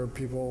family where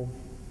people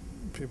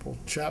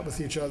chat with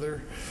each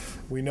other.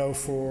 We know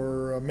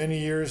for many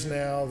years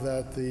now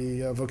that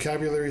the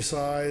vocabulary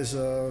size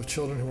of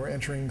children who are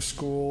entering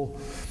school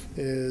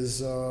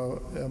is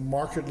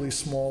markedly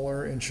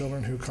smaller in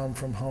children who come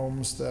from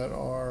homes that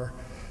are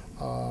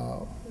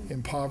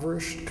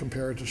impoverished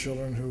compared to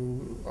children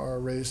who are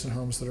raised in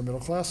homes that are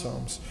middle-class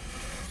homes.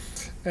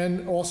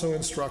 And also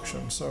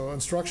instruction. So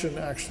instruction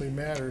actually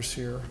matters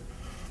here.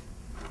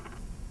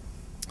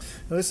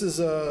 Now this is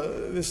an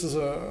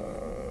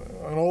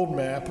old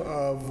map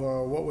of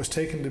what was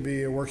taken to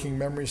be a working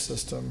memory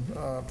system,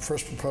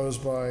 first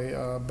proposed by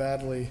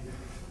Badley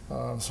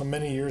so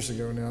many years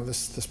ago now.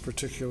 This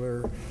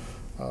particular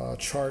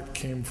chart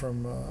came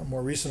from a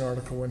more recent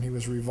article when he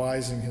was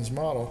revising his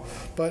model.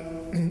 But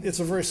it's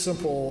a very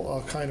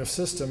simple kind of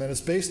system, and it's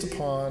based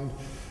upon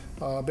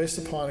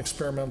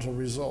experimental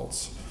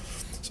results.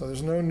 So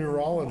there's no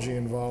neurology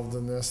involved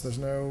in this. There's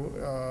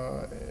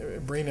no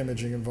brain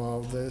imaging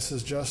involved. This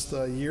is just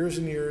years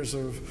and years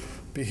of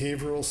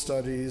behavioral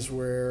studies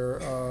where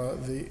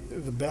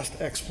the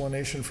best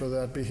explanation for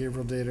that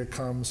behavioral data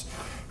comes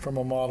from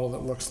a model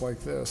that looks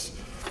like this.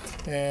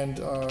 And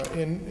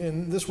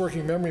in this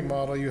working memory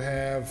model, you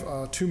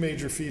have two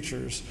major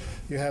features.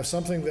 You have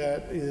something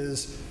that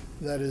is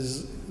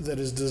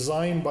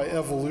designed by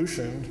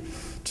evolution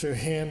to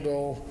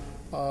handle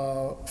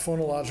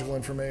phonological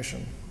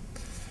information.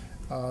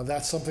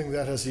 That's something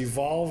that has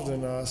evolved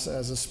in us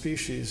as a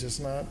species. It's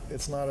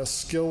not a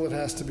skill that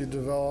has to be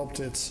developed.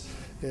 It's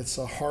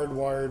a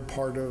hardwired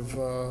part of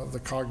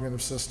the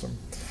cognitive system.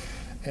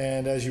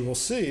 And as you will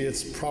see,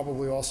 it's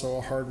probably also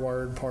a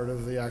hardwired part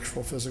of the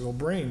actual physical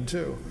brain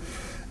too.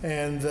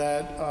 And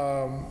that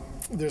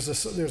there's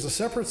a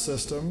separate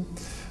system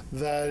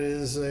that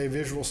is a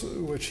visual,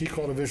 which he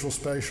called a visual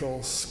spatial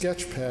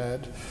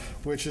sketchpad,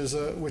 which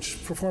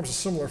performs a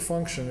similar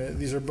function.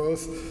 These are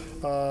both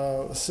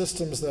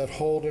systems that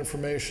hold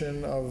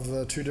information of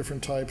the two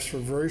different types for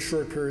very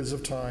short periods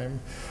of time,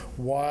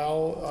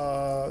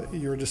 while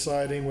you're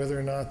deciding whether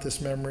or not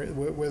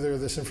whether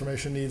this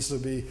information needs to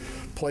be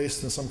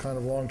placed in some kind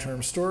of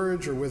long-term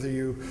storage, or whether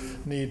you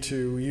need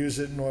to use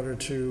it in order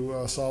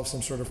to solve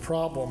some sort of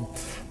problem.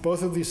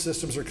 Both of these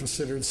systems are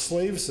considered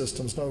slave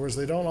systems. In other words,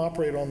 they don't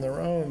operate on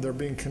their own, they're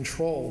being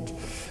controlled.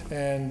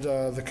 And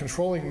the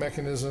controlling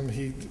mechanism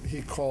he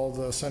called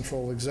the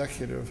central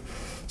executive.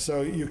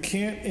 So you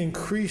can't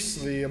increase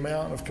the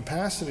amount of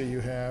capacity you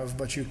have,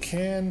 but you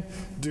can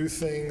do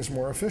things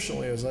more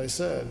efficiently, as I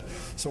said.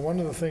 So one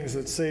of the things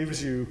that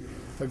saves you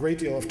a great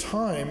deal of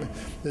time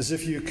is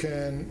if you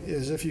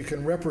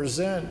can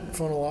represent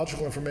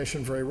phonological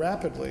information very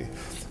rapidly.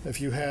 If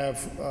you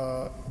have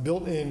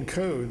built-in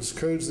codes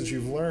that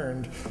you've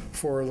learned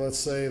for, let's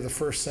say, the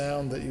first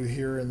sound that you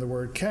hear in the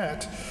word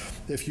cat,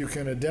 if you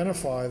can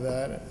identify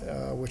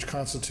that, which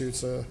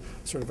constitutes a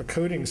sort of a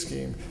coding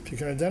scheme, if you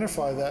can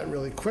identify that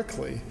really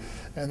quickly,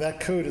 and that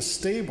code is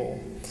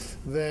stable,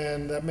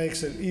 then that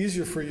makes it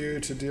easier for you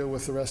to deal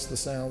with the rest of the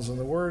sounds in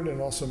the word,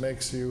 and also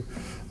makes you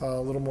a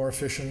little more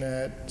efficient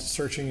at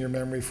searching your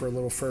memory for a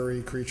little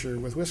furry creature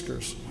with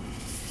whiskers.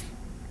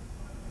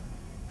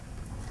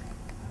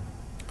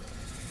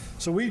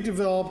 So we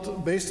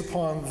developed, based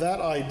upon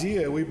that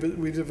idea, we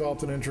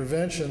developed an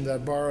intervention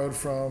that borrowed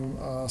from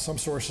some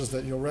sources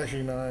that you'll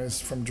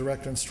recognize from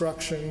direct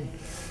instruction,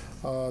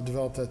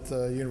 developed at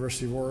the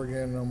University of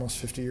Oregon almost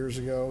 50 years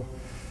ago,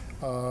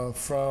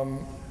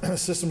 from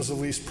systems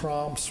of least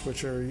prompts,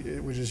 which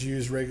is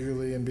used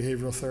regularly in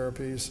behavioral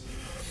therapies.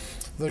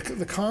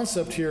 The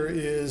concept here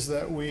is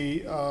that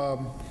we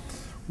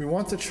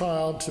want the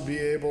child to be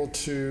able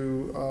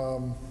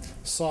to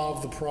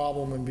solve the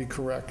problem and be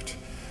correct.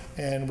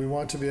 And we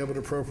want to be able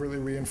to appropriately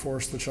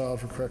reinforce the child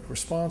for correct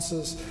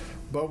responses,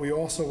 but we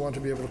also want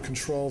to be able to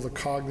control the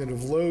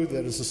cognitive load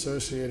that is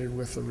associated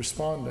with the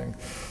responding.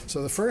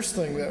 So the first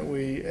thing that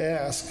we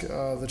ask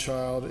the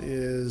child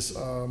is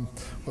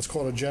what's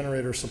called a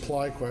generator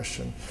supply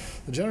question.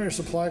 The generator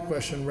supply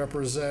question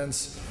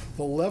represents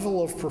the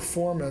level of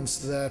performance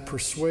that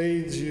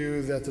persuades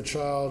you that the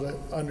child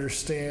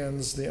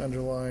understands the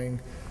underlying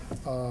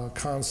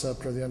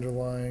concept or the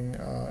underlying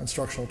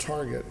instructional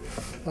target.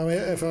 I mean,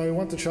 if I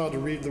want the child to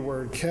read the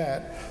word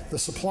cat, the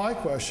supply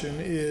question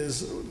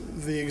is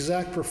the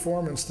exact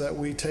performance that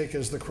we take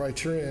as the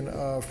criterion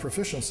of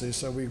proficiency.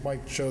 So we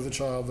might show the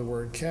child the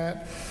word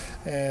cat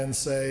and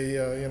say,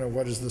 you know,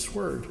 what is this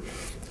word?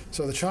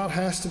 So the child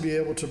has to be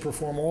able to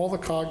perform all the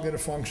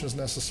cognitive functions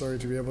necessary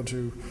to be able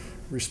to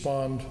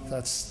respond.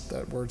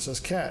 That word says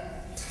cat.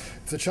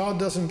 If the child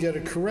doesn't get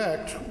it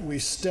correct, we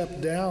step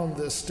down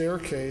this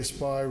staircase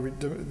by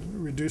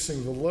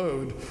reducing the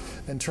load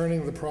and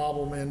turning the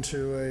problem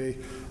into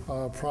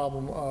a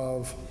problem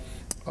of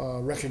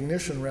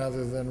recognition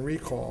rather than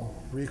recall.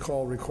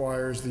 Recall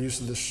requires the use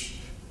of this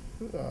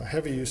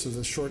heavy use of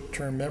the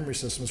short-term memory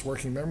system, this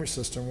working memory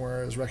system,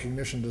 whereas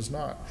recognition does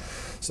not.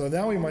 So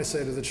now we might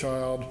say to the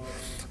child,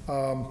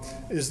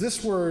 is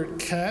this word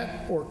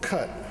cat or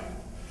cut?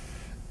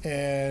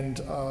 And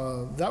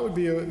that would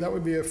be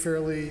a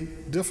fairly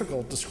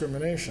difficult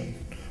discrimination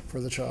for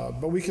the child.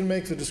 But we can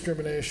make the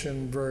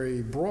discrimination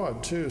very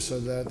broad too,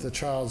 so that the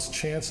child's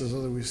chances,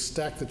 whether we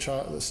stack the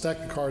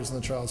cards in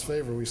the child's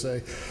favor, we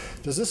say,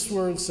 does this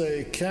word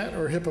say cat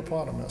or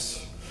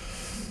hippopotamus?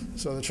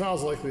 So the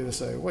child's likely to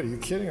say, what, are you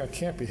kidding? I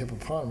can't be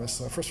hippopotamus.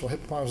 First of all,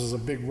 hippopotamus is a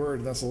big word,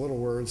 and that's a little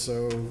word,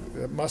 so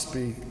it must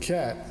be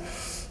cat.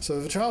 So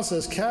if the child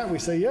says cat, we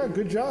say, yeah,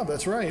 good job,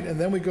 that's right. And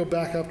then we go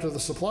back up to the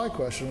supply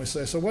question. We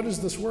say, so what is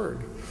this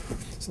word?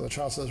 So the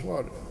child says,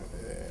 what,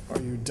 are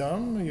you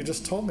dumb? You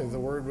just told me the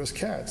word was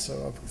cat,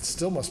 so it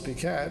still must be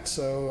cat,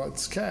 so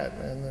it's cat.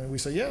 And then we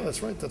say, yeah,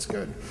 that's right, that's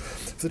good.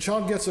 If the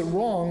child gets it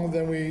wrong,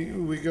 then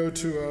we go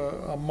to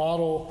a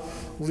model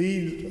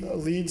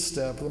lead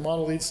step. The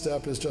model lead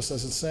step is just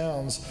as it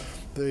sounds.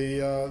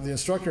 The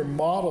instructor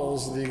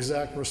models the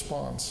exact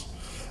response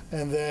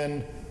and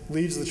then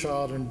leads the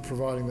child in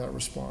providing that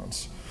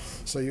response.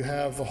 So you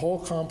have the whole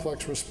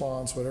complex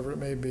response, whatever it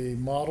may be,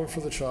 modeled for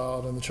the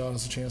child, and the child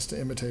has a chance to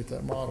imitate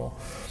that model.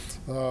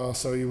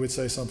 So you would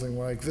say something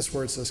like, this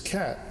word says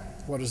cat.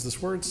 What does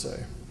this word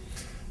say?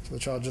 So the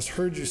child just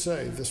heard you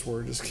say, this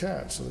word is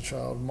cat. So the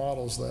child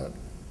models that.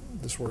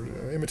 This word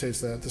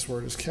imitates that. This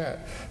word is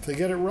cat. If they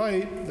get it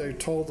right, they're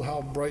told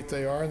how bright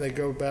they are, and they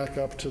go back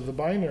up to the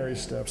binary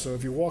step. So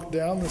if you walk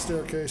down the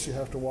staircase, you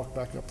have to walk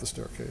back up the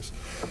staircase.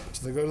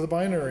 So they go to the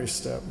binary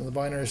step, and the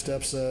binary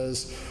step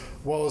says,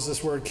 well, is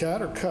this word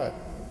cat or cut?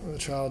 And the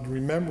child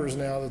remembers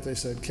now that they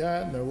said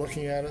cat, and they're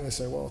looking at it, and they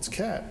say, well, it's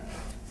cat.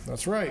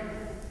 That's right.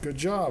 Good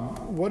job.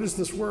 What is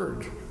this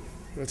word?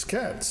 It's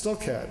cat. It's still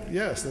cat.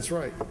 Yes, that's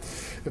right.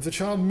 If the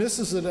child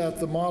misses it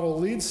at the model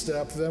lead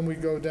step, then we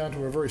go down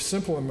to a very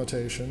simple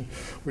imitation,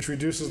 which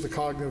reduces the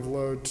cognitive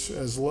load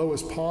as low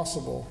as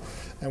possible.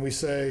 And we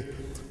say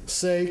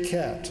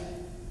cat.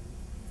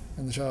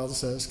 And the child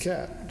says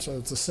cat. So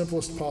it's the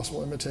simplest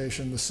possible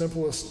imitation, the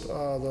simplest, the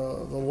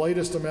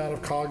lightest amount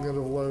of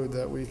cognitive load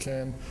that we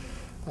can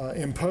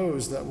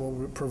impose that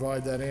will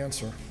provide that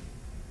answer.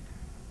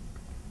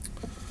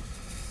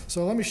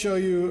 So let me show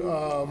you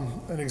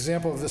an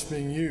example of this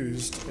being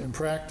used in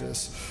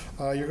practice.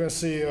 You're going to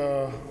see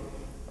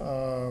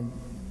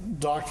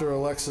Dr.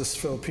 Alexis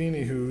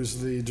Filippini,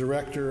 who's the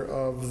director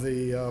of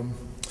the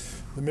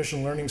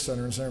Mission Learning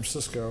Center in San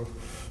Francisco.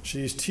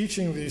 She's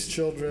teaching these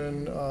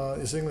children,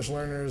 these English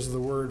learners, the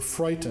word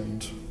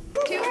frightened.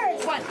 2,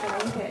 1.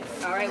 Okay.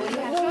 All right, well, you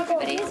have to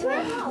everybody.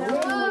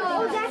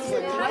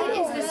 What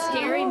is the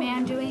scary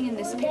man doing in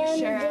this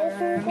picture?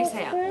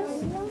 Misael.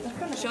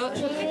 Show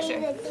the picture.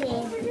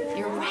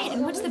 You're right.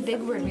 And what's the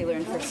big word we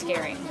learned for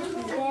scaring?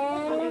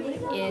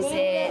 Is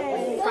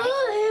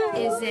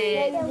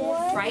it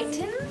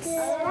frightens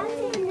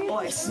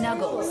or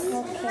snuggles?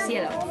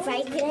 Cielo.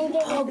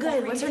 Oh,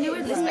 good. What's her new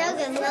word?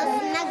 Snuggles.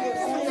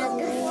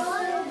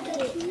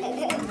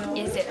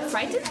 Is it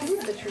frightens?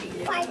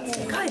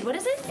 Good. What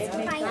is it?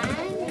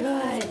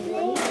 Good.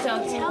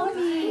 So tell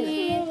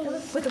me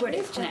what the word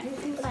is, Jeanette.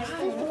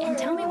 And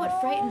tell me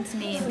what frightens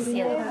means,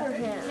 Cielo.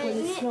 When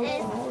the snow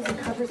falls and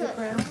covers the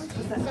ground.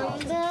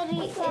 Somebody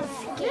is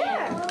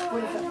scared.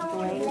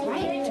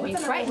 Right. To be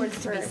frightened,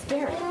 to be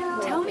scared.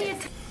 Tell me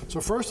it's... So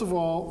first of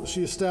all,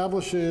 she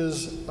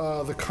establishes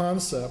the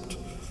concept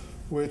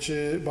which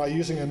is by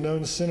using a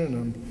known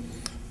synonym.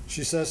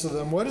 She says to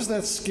them, what is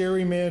that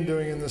scary man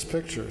doing in this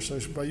picture? So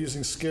by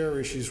using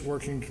scary, she's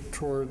working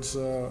towards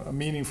a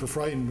meaning for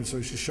frightened,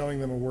 so she's showing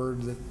them a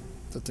word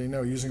that they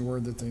know, using a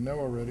word that they know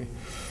already.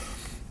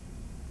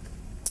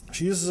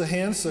 She uses a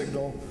hand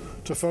signal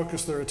to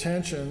focus their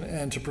attention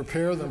and to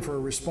prepare them for a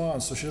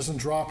response. So she doesn't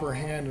drop her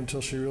hand until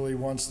she really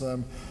wants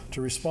them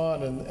to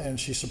respond, and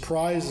she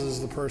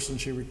surprises the person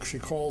she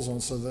calls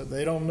on so that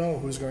they don't know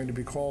who's going to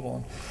be called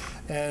on.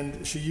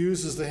 And she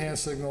uses the hand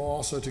signal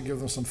also to give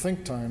them some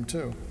think time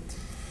too.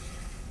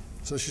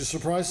 So she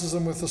surprises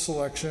them with the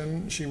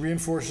selection, she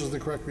reinforces the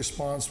correct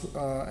response,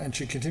 and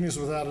she continues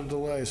without a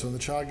delay. So when the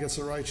child gets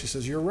it right, she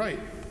says, you're right.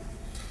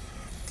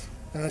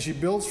 And then she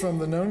builds from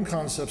the known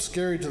concept,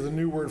 scary, to the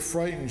new word,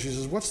 frightened. She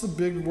says, what's the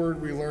big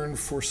word we learned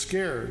for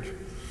scared?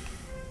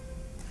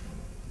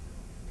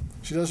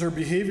 She does her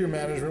behavior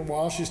management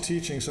while she's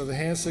teaching, so the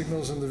hand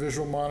signals and the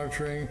visual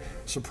monitoring,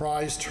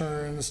 surprise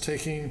turns,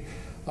 taking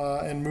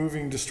and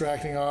moving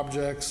distracting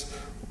objects,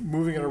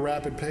 moving at a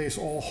rapid pace,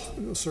 all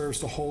serves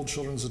to hold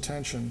children's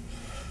attention.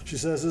 She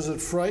says, is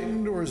it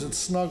frightened or is it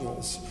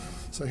snuggles?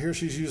 So here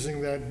she's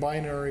using that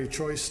binary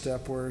choice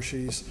step where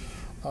she's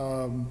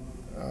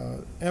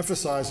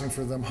emphasizing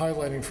for them,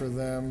 highlighting for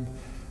them,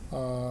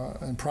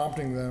 and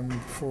prompting them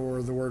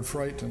for the word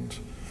frightened.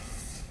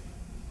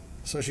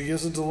 So she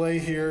gives a delay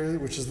here,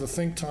 which is the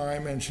think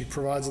time, and she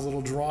provides a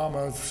little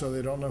drama so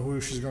they don't know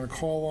who she's going to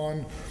call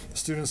on. The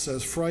student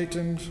says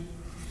frightened.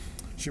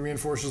 She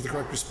reinforces the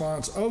correct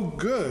response. Oh,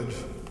 good.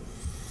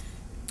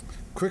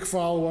 Quick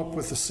follow-up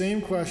with the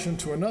same question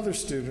to another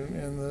student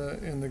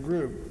in the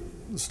group.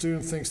 The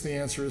student thinks the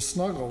answer is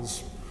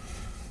snuggles.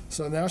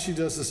 So now she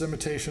does this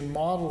imitation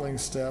modeling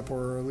step,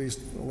 or at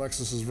least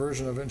Alexis's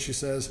version of it, and she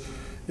says,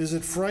 is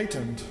it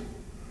frightened?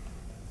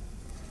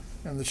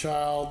 And the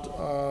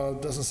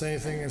child doesn't say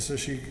anything, and so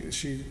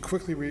she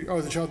quickly,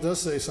 the child does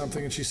say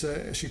something, and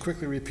she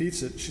quickly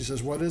repeats it. She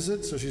says, what is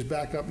it? So she's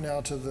back up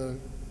now to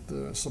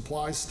the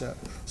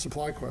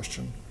supply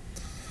question.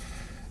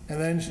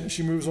 And then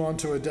she moves on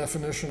to a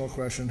definitional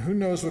question. Who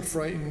knows what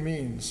frightened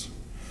means?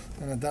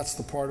 And that's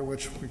the part at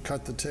which we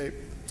cut the tape.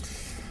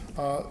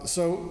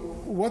 So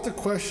what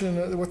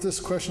this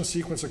question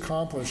sequence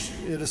accomplished,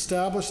 it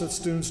established that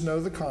students know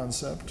the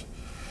concept.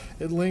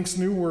 It links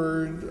new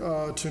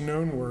word to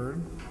known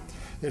word.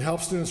 It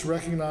helps students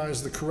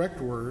recognize the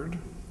correct word.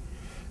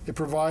 It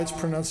provides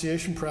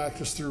pronunciation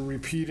practice through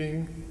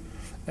repeating,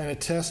 and a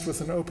test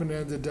with an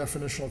open-ended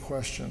definitional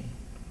question.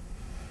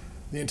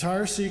 The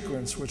entire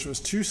sequence, which was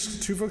two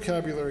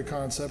vocabulary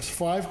concepts,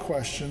 5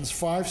 questions,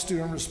 5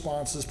 student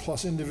responses,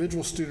 plus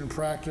individual student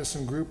practice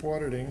and group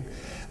auditing,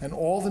 and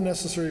all the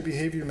necessary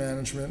behavior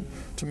management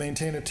to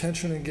maintain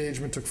attention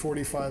engagement, took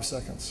 45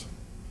 seconds.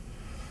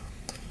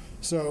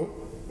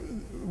 So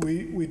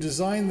we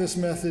designed this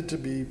method to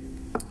be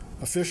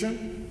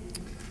efficient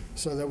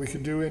so that we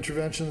could do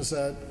interventions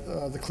at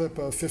the clip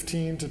of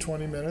 15 to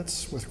 20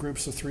 minutes with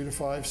groups of 3 to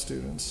 5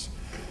 students,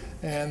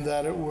 and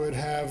that it would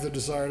have the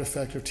desired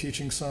effect of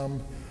teaching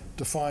some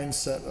defined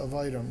set of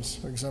items,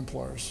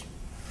 exemplars.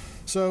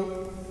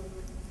 So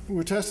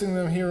we're testing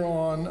them here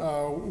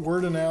on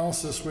word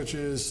analysis, which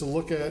is to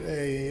look at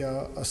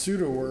a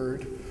pseudo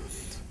word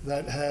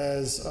that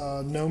has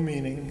no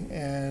meaning,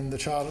 and the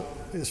child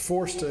is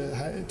forced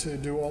to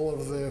do all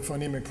of the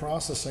phonemic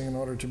processing in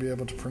order to be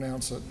able to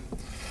pronounce it.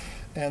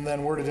 And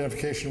then word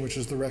identification, which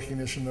is the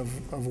recognition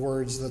of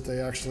words that they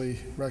actually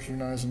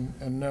recognize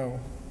and know.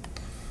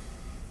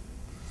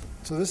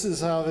 So this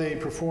is how they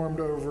performed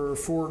over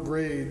 4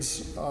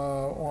 grades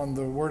on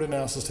the word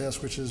analysis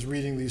test, which is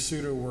reading these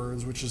pseudo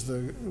words, which is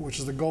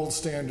the gold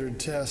standard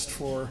test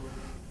for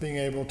being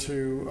able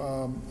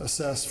to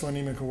assess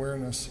phonemic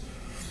awareness.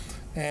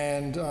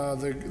 And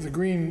the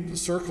green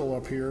circle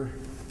up here,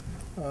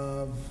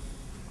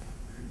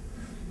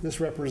 this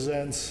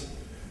represents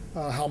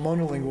how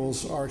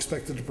monolinguals are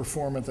expected to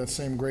perform at that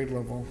same grade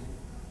level.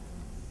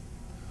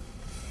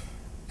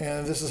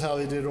 And this is how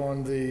they did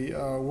on the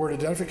word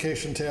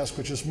identification task,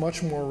 which is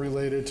much more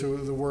related to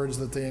the words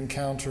that they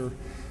encounter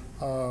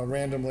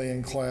randomly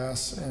in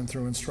class and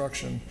through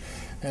instruction.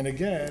 And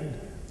again,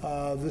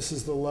 this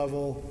is the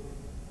level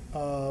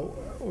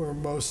where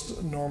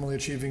most normally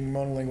achieving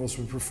monolinguals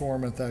would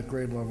perform at that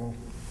grade level.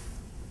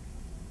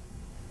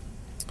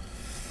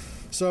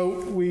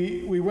 So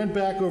we went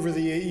back over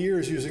the 8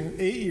 years using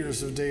 8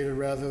 years of data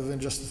rather than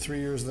just the 3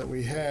 years that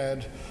we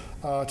had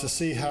to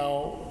see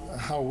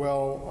how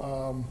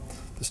well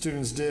the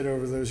students did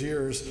over those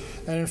years.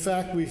 And in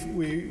fact,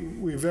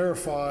 we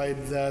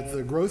verified that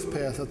the growth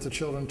path that the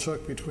children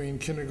took between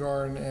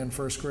kindergarten and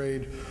first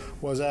grade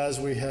was as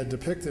we had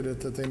depicted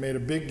it, that they made a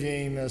big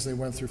gain as they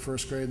went through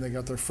first grade, and they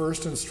got their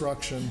first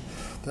instruction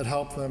that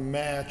helped them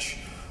match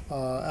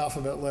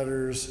alphabet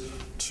letters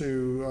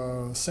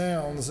to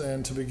sounds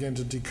and to begin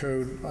to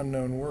decode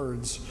unknown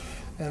words.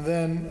 And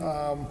then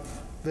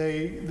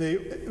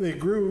they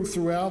grew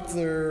throughout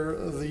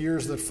the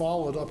years that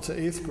followed up to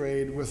 8th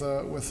grade with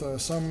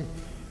some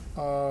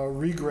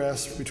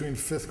regress between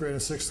 5th grade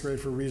and 6th grade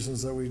for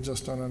reasons that we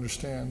just don't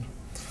understand.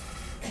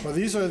 Well,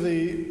 these are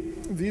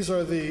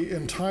the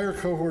entire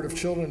cohort of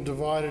children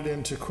divided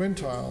into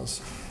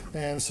quintiles.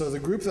 And so the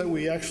group that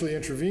we actually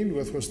intervened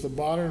with was the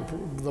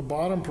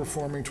bottom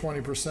performing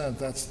 20%.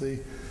 That's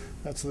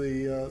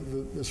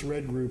this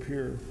red group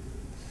here.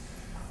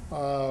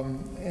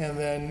 And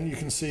then you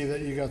can see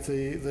that you got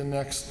the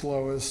next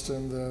lowest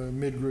and the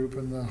mid group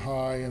and the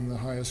high and the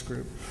highest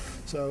group.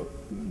 So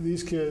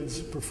these kids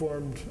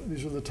performed,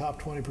 these were the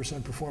top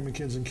 20% performing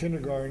kids in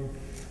kindergarten,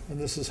 and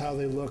this is how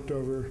they looked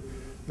over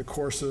the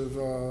course of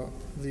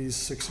these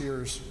 6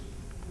 years.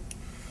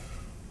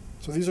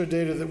 So these are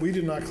data that we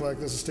did not collect.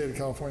 This is state of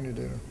California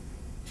data.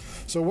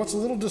 So what's a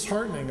little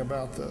disheartening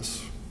about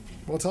this?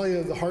 Well, I'll tell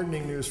you the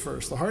heartening news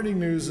first. The heartening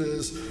news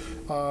is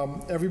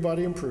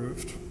everybody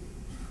improved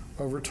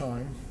over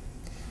time.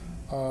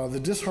 The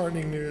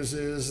disheartening news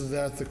is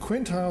that the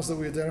quintiles that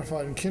we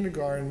identified in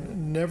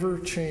kindergarten never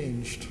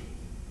changed.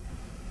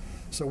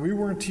 So we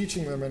weren't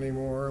teaching them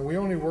anymore, and we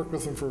only worked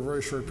with them for a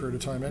very short period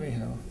of time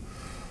anyhow.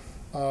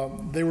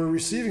 They were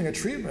receiving a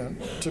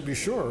treatment, to be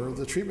sure.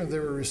 The treatment they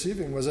were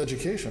receiving was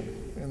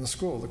education in the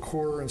school, the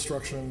core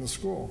instruction in the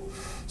school.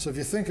 So if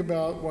you think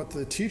about what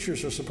the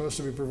teachers are supposed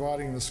to be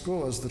providing in the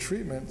school as the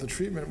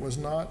treatment was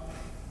not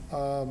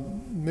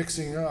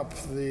mixing up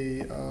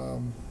the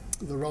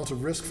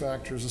relative risk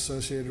factors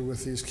associated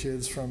with these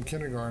kids from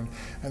kindergarten.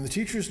 And the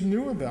teachers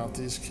knew about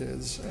these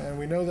kids, and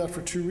we know that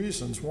for two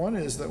reasons. One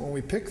is that when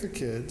we pick the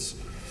kids,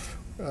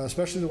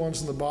 especially the ones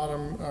in the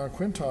bottom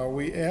quintile,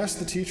 we asked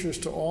the teachers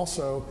to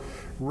also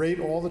rate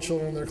all the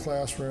children in their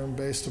classroom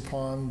based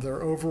upon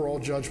their overall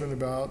judgment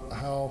about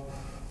how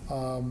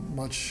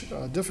much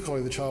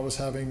difficulty the child was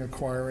having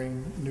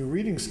acquiring new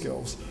reading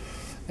skills.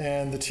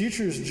 And the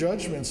teachers'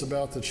 judgments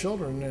about the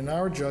children and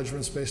our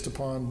judgments based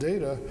upon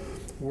data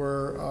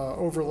were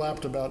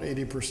overlapped about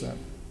 80%.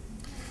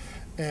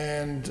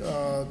 And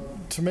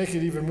to make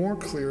it even more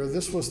clear,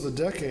 this was the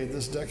decade,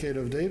 this decade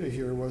of data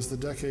here was the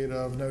decade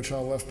of No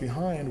Child Left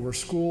Behind, where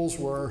schools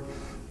were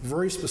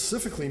very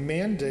specifically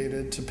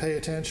mandated to pay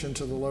attention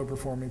to the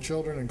low-performing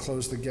children and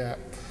close the gap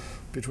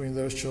between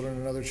those children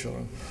and other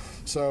children.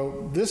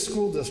 So this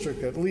school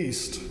district, at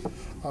least,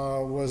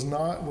 was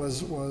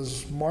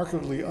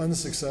markedly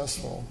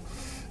unsuccessful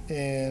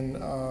in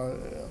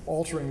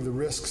altering the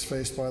risks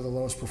faced by the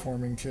lowest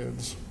performing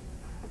kids.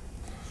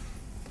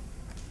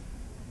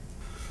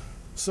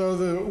 So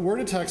the word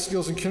attack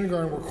skills in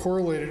kindergarten were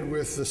correlated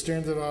with the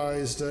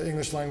standardized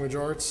English language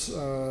arts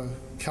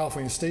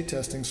California state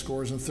testing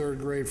scores in third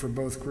grade for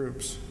both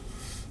groups.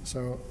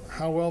 So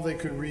how well they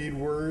could read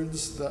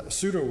words,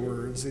 pseudo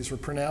words, these were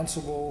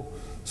pronounceable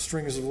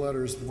strings of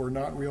letters that were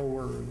not real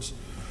words,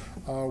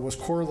 was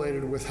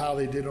correlated with how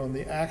they did on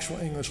the actual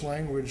English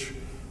language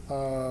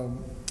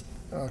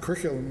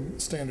curriculum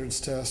standards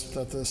test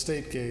that the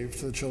state gave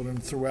to the children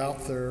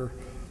throughout the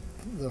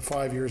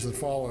 5 years that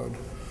followed.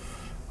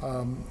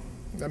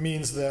 That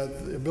means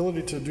that the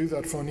ability to do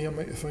that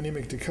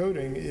phonemic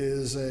decoding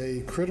is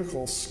a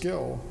critical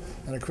skill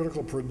and a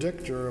critical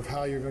predictor of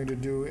how you're going to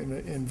do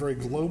in very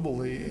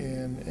globally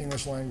in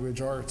English language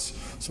arts.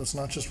 So it's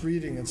not just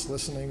reading, it's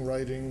listening,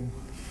 writing,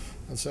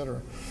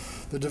 etc.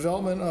 The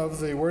development of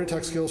the word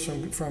attack skills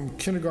from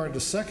kindergarten to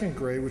second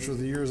grade, which were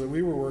the years that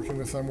we were working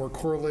with them, were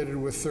correlated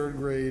with third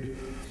grade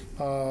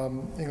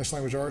English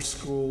language arts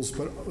scores,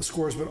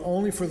 but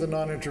only for the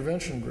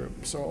non-intervention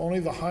group. So only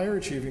the higher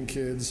achieving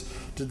kids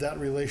did that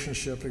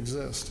relationship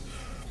exist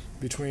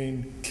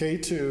between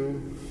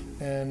K2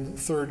 and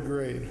third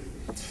grade.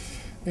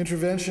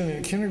 Intervention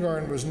in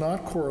kindergarten was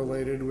not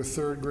correlated with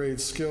third grade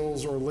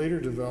skills or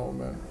later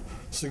development,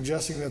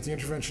 suggesting that the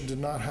intervention did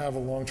not have a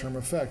long-term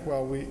effect.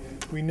 Well, we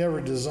never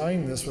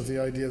designed this with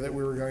the idea that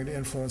we were going to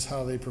influence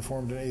how they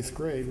performed in 8th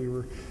grade. We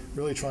were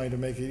really trying to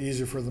make it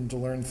easier for them to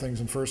learn things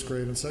in 1st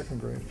grade and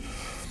 2nd grade.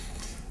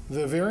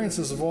 The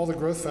variances of all the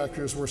growth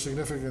factors were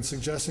significant,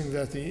 suggesting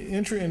that the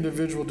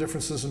inter-individual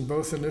differences in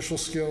both initial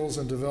skills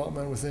and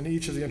development within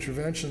each of the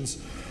interventions,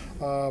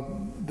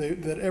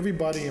 that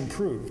everybody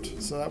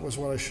improved. So that was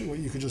what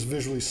you could just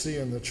visually see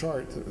in the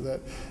chart, that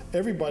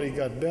everybody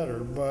got better,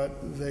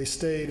 but they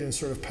stayed in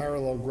sort of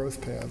parallel growth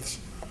paths.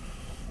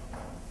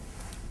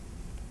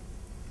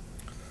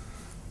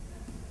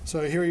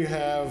 So here you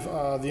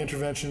have the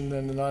intervention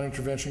and the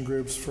non-intervention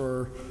groups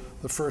for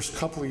the first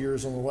couple of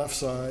years on the left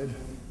side.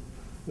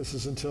 This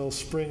is until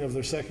spring of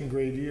their 2nd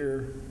grade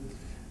year.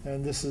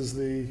 And this is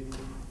the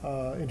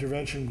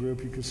intervention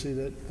group. You can see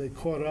that they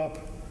caught up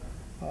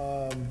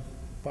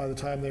by the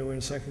time they were in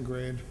 2nd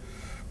grade.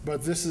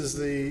 But these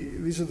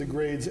are the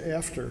grades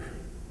after.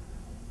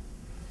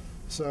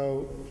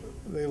 So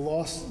they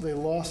lost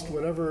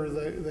whatever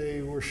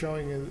they were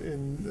showing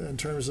in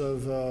terms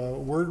of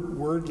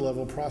word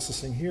level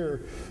processing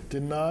here,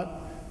 did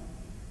not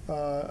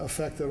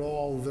affect at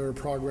all their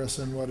progress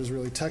in what is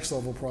really text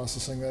level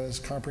processing, that is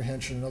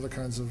comprehension and other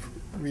kinds of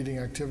reading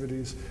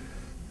activities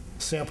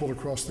sampled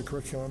across the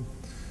curriculum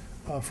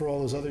for all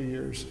those other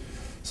years.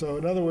 So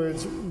in other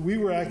words, we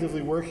were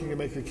actively working to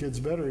make the kids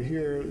better.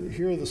 Here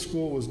the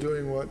school was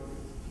doing what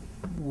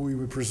we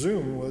would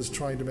presume was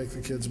trying to make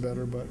the kids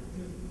better, but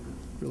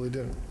really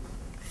didn't.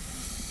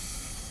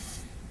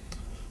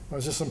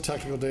 There's just some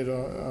technical data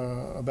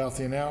about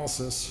the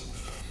analysis.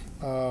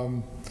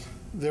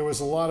 There was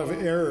a lot of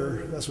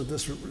error. That's what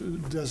this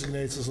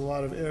designates as a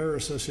lot of error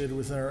associated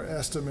with our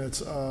estimates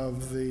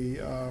of the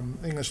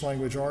English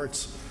language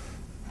arts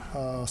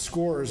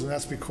scores, and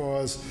that's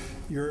because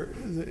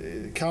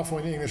the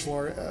California English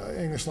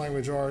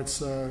language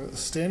arts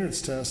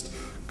standards test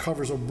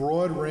covers a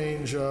broad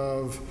range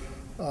of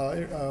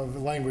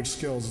language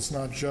skills. It's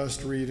not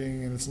just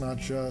reading, and it's not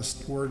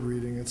just word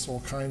reading. It's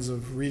all kinds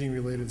of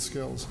reading-related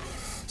skills.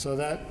 So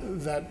that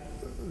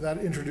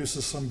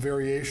introduces some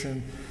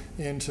variation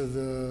into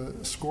the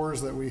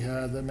scores that we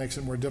had that makes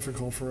it more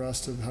difficult for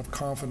us to have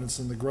confidence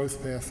in the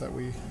growth path that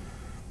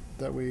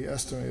we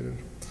estimated.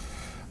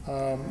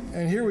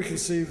 And here we can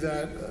see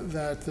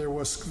that there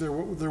was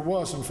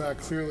in fact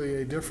clearly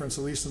a difference,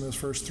 at least in those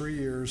first 3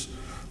 years,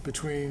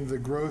 between the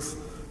growth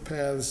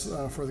paths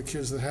for the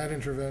kids that had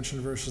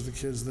intervention versus the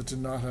kids that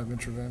did not have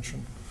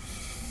intervention.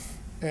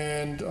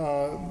 And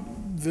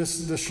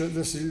these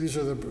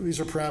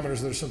are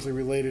parameters that are simply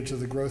related to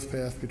the growth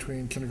path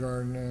between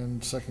kindergarten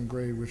and second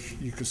grade, which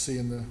you could see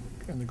in the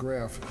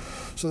graph.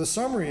 So the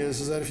summary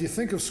is that if you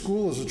think of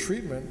school as a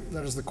treatment,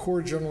 that is the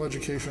core general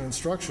education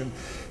instruction,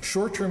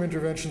 short-term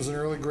interventions in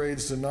early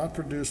grades did not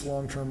produce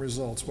long-term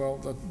results. Well,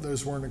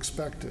 those weren't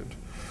expected.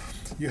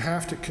 You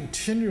have to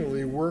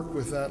continually work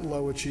with that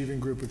low-achieving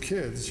group of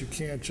kids. You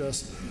can't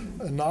just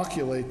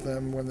inoculate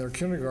them when they're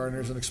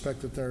kindergartners and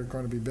expect that they're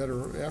going to be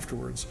better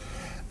afterwards.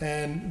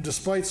 And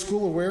despite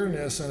school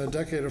awareness and a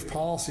decade of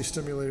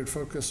policy-stimulated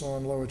focus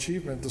on low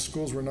achievement, the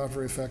schools were not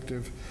very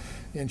effective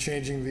in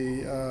changing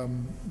the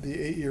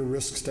 8-year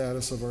risk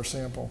status of our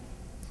sample.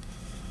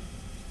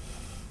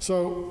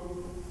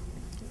 So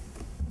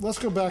let's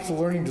go back to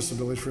learning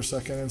disabilities for a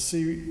second and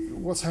see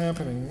what's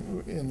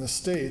happening in the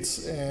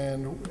states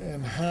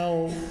and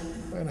how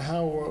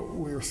what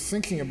we're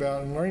thinking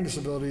about in learning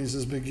disabilities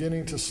is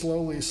beginning to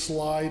slowly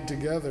slide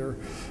together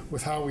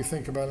with how we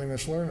think about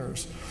English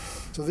learners.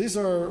 So these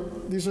are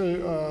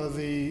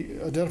the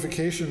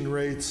identification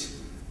rates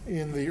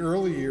in the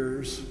early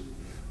years,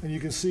 and you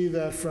can see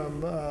that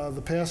from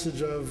the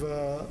passage of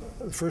the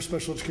first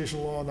special education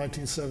law in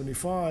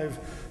 1975,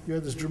 you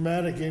had this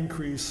dramatic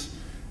increase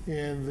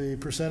in the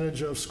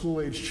percentage of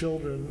school-age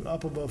children.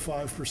 Up above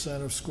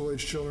 5% of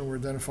school-age children were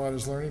identified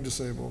as learning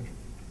disabled.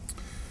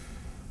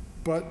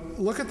 But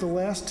look at the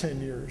last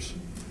 10 years.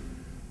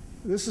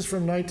 This is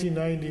from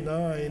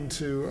 1999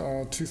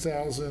 to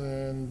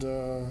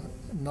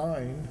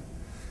 2009.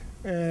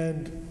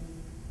 And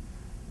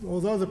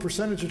although the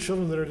percentage of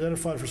children that are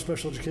identified for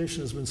special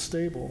education has been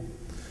stable,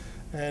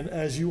 and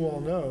as you all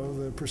know,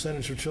 the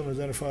percentage of children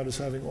identified as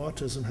having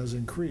autism has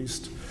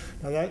increased.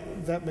 Now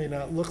that may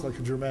not look like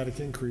a dramatic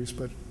increase,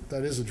 but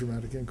that is a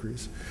dramatic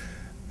increase.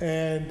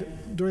 And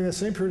during that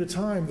same period of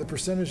time, the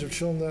percentage of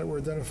children that were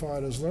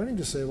identified as learning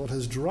disabled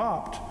has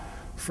dropped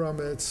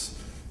from its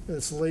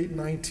late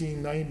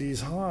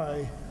 1990s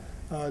high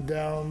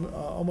down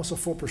almost a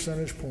full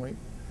percentage point.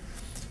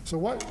 So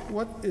what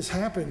has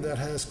happened that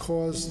has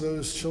caused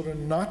those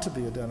children not to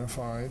be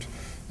identified,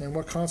 and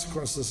what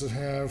consequences does it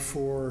have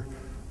for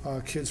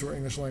kids who are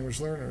English language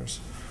learners?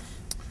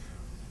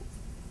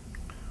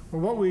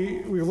 Well,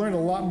 we've learned a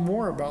lot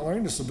more about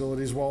learning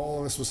disabilities while all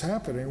of this was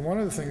happening. One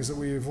of the things that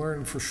we've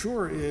learned for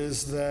sure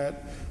is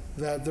that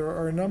there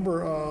are a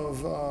number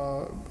of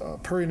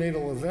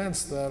perinatal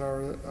events that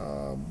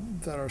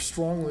are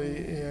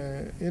strongly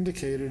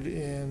indicated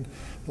in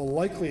the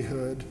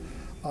likelihood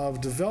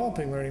of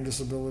developing learning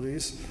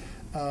disabilities,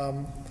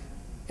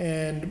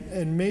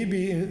 and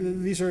maybe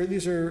these are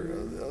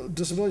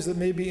disabilities that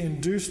may be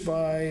induced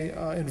by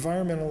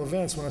environmental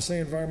events. When I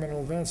say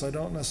environmental events, I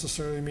don't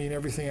necessarily mean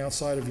everything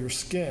outside of your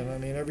skin. I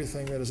mean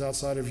everything that is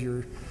outside of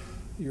your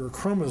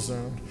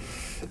chromosome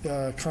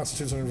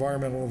constitutes an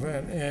environmental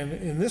event. And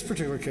in this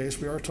particular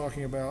case, we are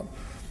talking about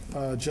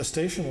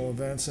gestational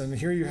events. And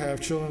here you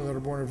have children that are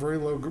born at very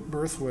low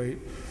birth weight.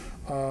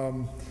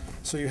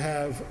 So you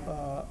have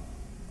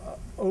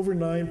over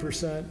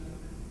 9%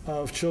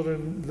 of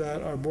children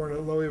that are born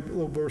at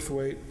low birth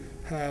weight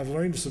have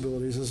learning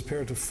disabilities as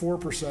compared to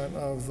 4%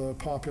 of the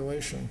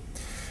population.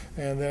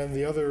 And then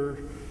the other,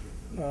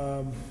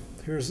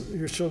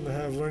 here's children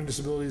that have learning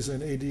disabilities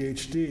and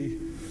ADHD.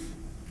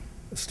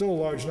 It's still a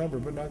large number,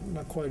 but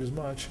not quite as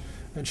much.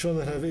 And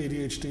children that have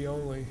ADHD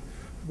only.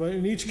 But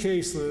in each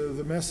case,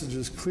 the message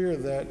is clear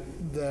that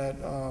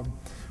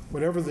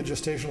whatever the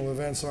gestational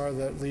events are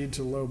that lead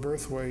to low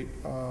birth weight,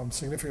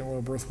 significant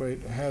low birth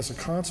weight, has a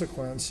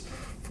consequence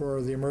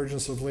for the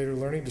emergence of later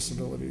learning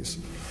disabilities.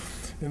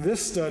 In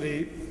this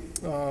study,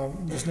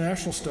 this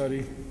national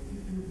study,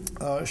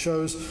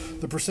 shows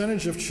the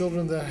percentage of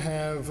children that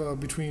have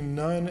between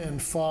none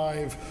and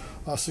 5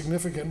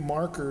 significant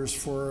markers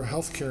for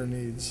healthcare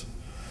needs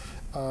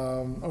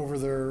over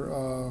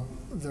their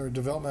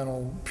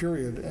developmental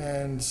period.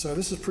 And so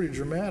this is pretty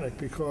dramatic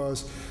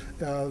because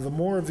the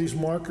more of these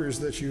markers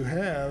that you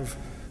have,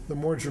 the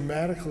more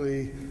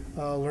dramatically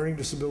learning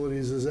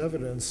disabilities is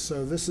evidenced.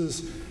 So this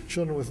is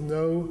children with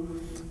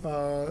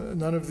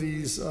none of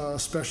these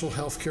special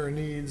healthcare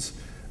needs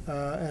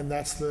and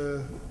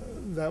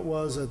that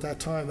was at that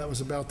time, that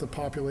was about the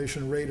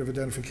population rate of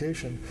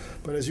identification.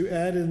 But as you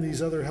add in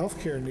these other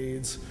healthcare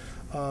needs,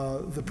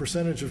 the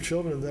percentage of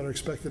children that are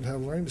expected to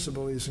have learning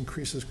disabilities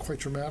increases quite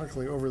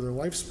dramatically over their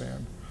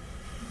lifespan.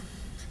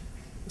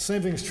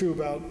 Same thing is true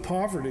about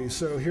poverty.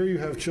 So here you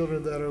have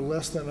children that are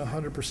less than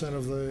 100%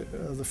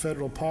 of the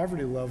federal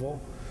poverty level,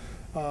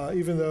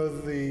 even though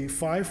the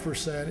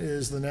 5%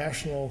 is the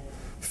national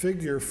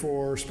figure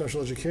for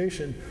special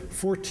education.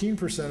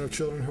 14% of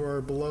children who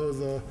are below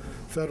the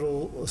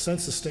federal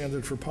census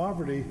standard for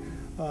poverty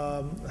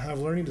have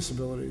learning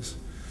disabilities.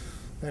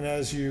 And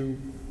as you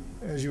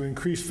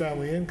increase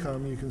family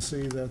income, you can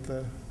see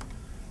that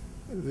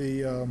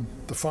the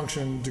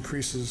function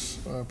decreases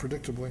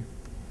predictably.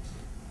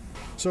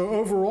 So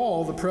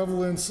overall, the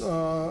prevalence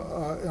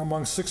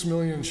among 6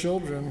 million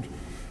children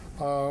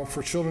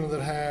for children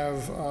that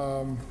have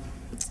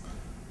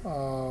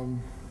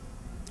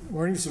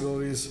learning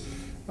disabilities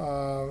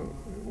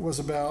was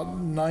about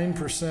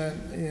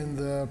 9% in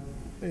the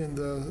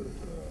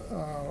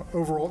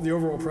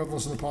overall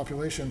prevalence in the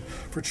population.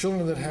 For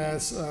children that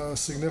had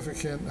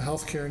significant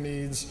healthcare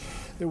needs,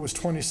 it was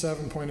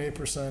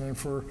 27.8%, and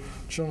for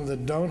children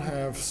that don't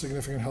have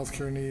significant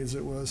healthcare needs,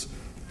 it was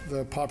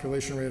the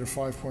population rate of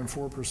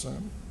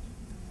 5.4%.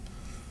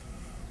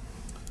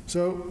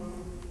 So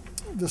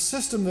the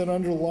system that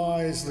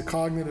underlies the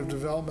cognitive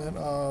development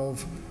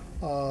of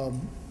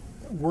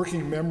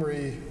working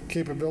memory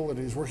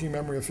capabilities, working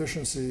memory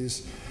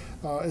efficiencies,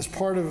 is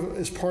part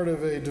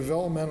of a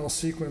developmental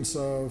sequence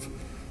of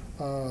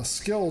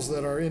skills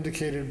that are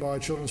indicated by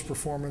children's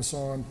performance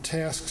on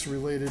tasks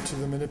related to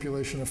the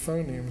manipulation of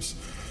phonemes.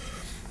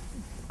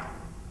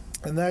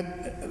 And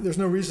there's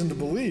no reason to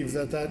believe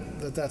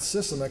that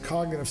system, that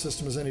cognitive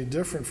system, is any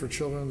different for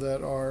children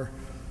that are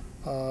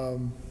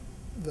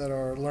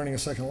learning a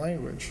second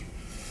language.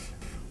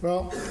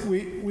 Well,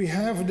 we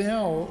have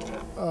now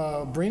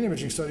brain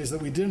imaging studies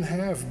that we didn't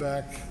have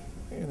back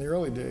in the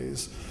early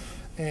days.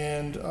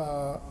 And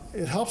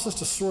it helps us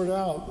to sort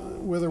out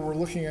whether we're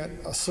looking at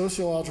a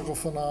sociological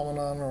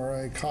phenomenon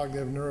or a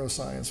cognitive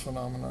neuroscience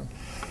phenomenon.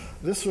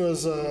 This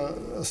was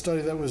a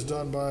study that was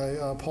done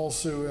by Paul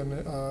Su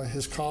and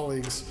his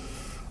colleagues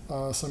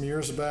some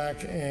years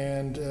back,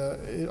 and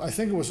I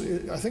think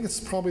it's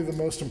probably the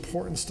most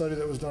important study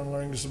that was done on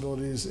learning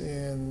disabilities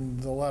in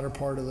the latter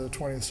part of the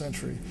 20th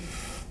century.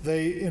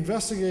 They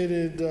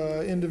investigated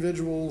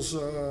individuals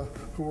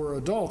who were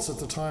adults at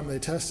the time they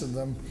tested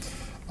them.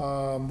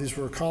 These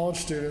were college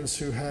students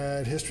who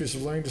had histories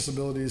of learning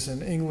disabilities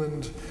in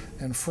England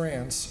and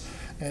France.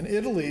 And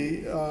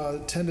Italy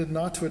tended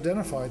not to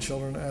identify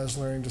children as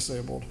learning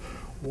disabled.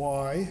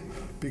 Why?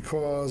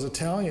 Because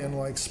Italian,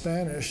 like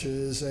Spanish,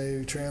 is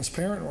a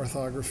transparent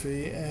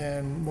orthography,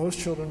 and most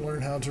children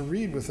learn how to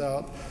read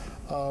without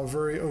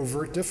very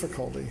overt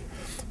difficulty.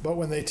 But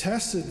when they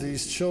tested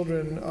these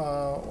children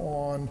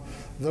on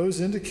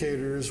those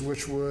indicators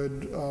which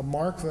would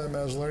mark them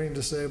as learning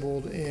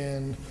disabled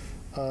in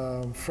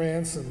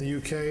France and the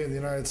UK and the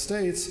United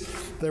States,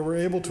 they were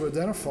able to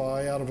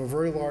identify, out of a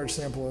very large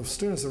sample of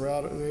students, they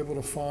were able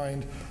to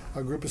find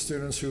a group of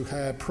students who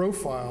had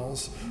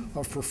profiles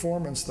of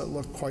performance that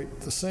looked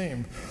quite the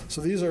same.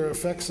 So these are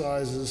effect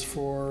sizes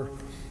for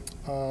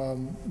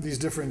these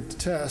different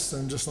tests,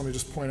 and let me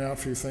point out a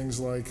few things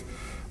like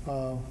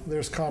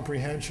there's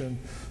comprehension.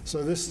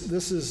 So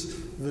this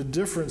is the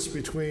difference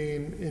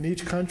between, in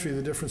each country,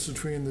 the difference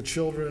between the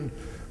children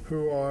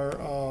who are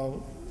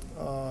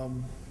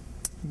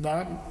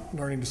not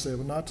learning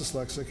disabled, not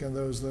dyslexic, and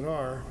those that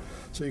are.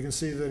 So you can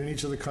see that in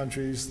each of the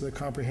countries, the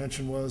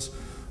comprehension was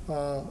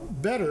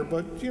better,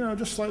 but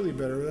just slightly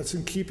better. That's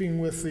in keeping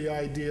with the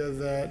idea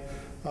that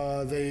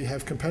they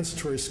have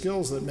compensatory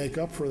skills that make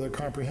up for their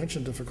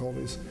comprehension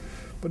difficulties.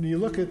 But when you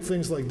look at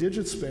things like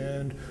digit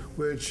span,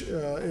 which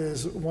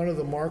is one of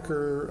the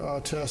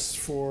marker tests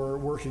for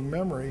working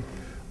memory,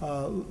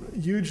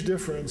 huge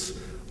difference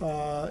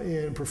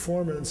in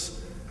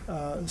performance,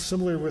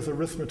 similar with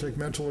arithmetic,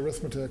 mental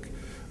arithmetic,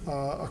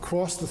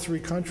 across the three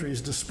countries,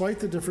 despite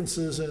the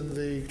differences in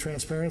the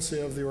transparency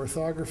of the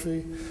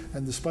orthography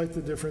and despite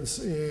the difference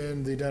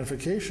in the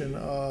identification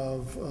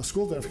of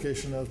school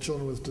identification of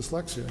children with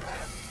dyslexia.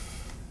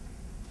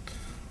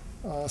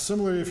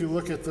 Similarly, if you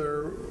look at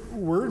their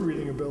word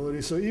reading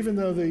ability, so even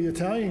though the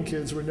Italian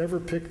kids were never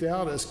picked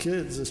out as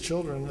kids, as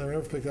children, they were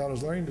never picked out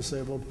as learning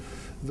disabled,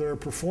 their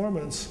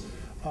performance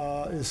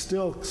is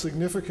still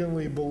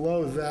significantly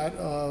below that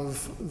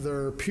of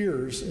their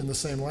peers in the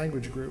same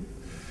language group.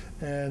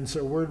 And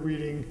so word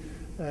reading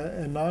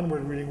and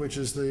non-word reading, which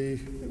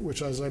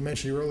as I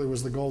mentioned earlier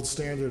was the gold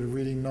standard of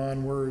reading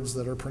non-words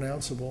that are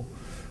pronounceable,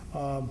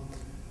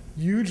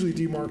 hugely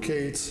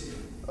demarcates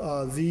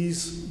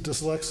these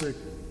dyslexic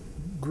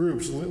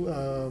groups,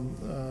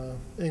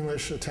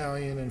 English,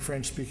 Italian, and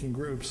French-speaking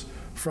groups,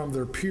 from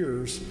their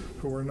peers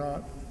who are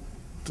not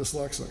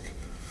dyslexic.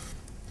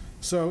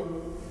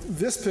 So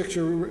this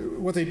picture,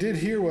 what they did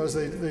here was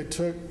they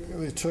took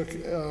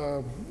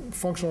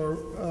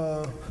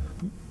functional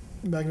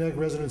magnetic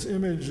resonance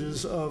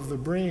images of the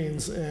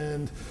brains,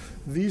 and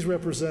these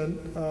represent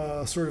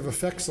sort of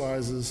effect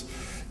sizes,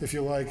 if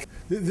you like.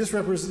 This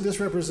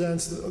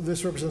represents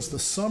the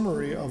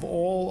summary of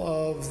all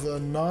of the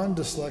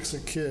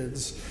non-dyslexic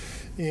kids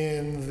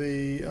in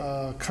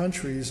the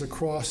countries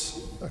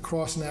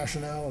across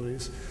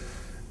nationalities.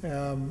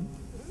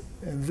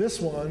 And this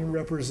one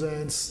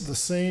represents the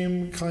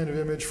same kind of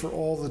image for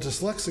all the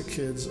dyslexic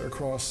kids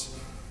across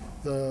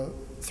the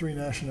 3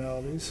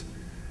 nationalities.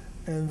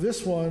 And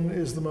this one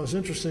is the most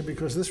interesting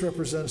because this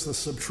represents the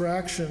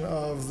subtraction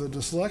of the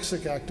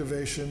dyslexic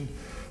activation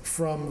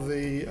from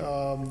the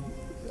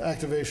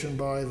activation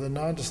by the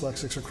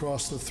non-dyslexics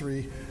across the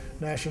 3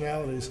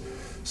 nationalities.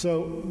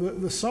 So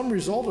the sum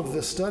result of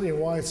this study and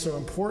why it's so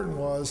important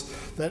was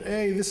that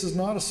this is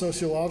not a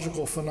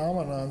sociological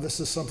phenomenon. This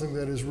is something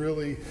that is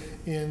really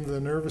in the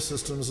nervous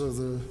systems of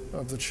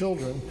the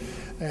children,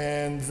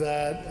 and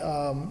that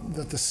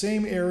that the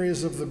same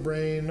areas of the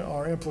brain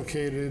are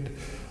implicated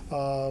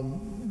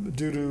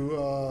due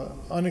to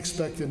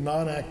unexpected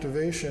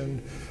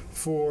non-activation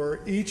for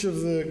each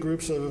of the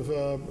groups of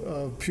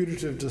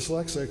putative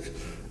dyslexic,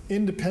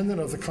 independent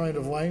of the kind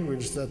of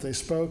language that they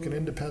spoke and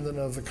independent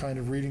of the kind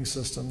of reading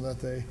system that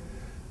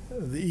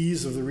the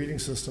ease of the reading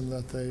system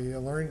that they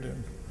learned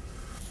in.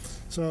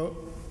 So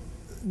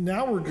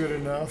now we're good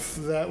enough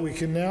that we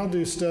can now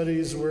do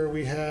studies where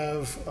we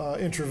have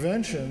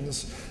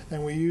interventions,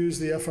 and we use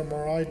the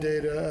fMRI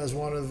data as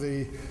one of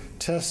the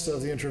tests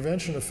of the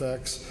intervention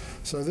effects.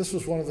 So this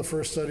was one of the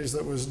first studies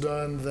that was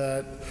done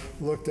that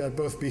looked at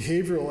both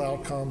behavioral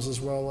outcomes as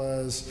well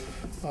as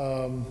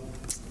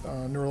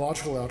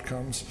neurological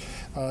outcomes.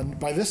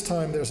 By this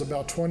time, there's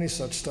about 20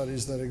 such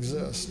studies that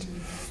exist.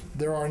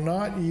 There are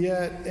not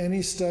yet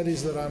any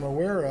studies that I'm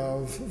aware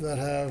of that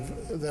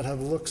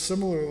have looked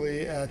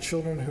similarly at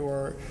children who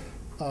are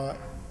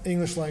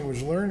English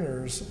language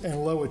learners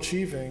and low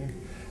achieving,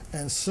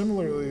 and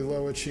similarly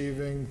low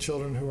achieving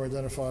children who are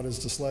identified as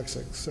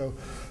dyslexic. So,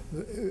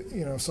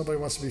 if somebody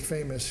wants to be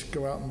famous,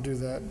 go out and do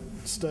that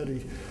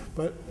study.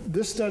 But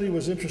this study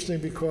was interesting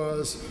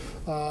because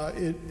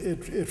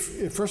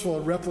it first of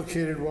all, it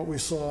replicated what we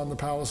saw in the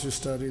Palliser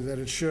study, that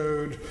it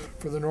showed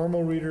for the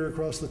normal reader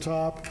across the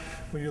top,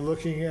 when you're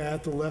looking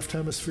at the left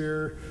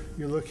hemisphere,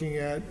 you're looking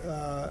at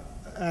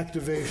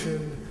activation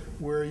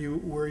where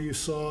you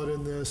saw it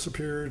in the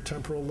superior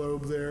temporal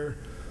lobe there,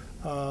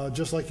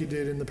 just like you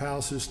did in the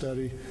Palliser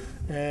study.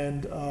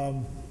 And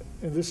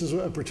this is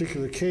a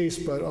particular case,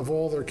 but of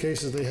all their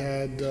cases, they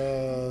had,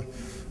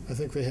 I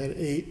think they had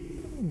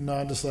 8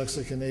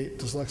 non-dyslexic and 8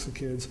 dyslexic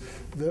kids.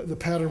 The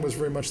pattern was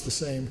very much the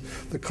same.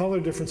 The color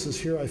differences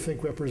here, I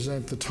think,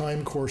 represent the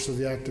time course of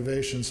the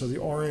activation. So the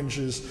orange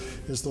is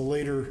the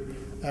later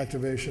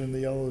activation, and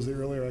the yellow is the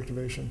earlier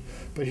activation.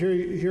 But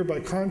here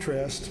by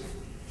contrast,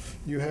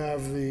 you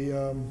have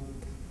the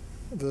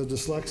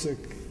dyslexic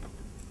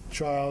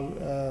child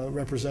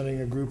representing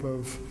a group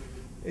of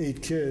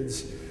 8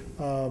 kids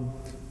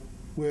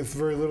with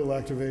very little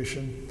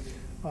activation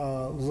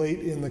late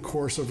in the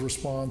course of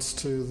response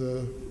to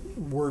the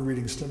word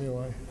reading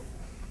stimuli.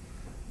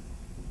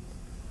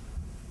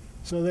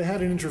 So they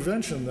had an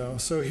intervention though.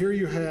 So here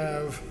you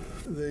have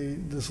the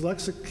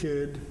dyslexic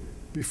kid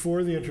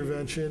before the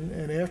intervention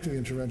and after the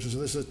intervention. So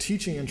this is a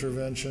teaching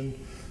intervention,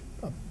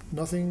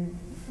 nothing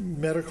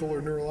medical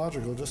or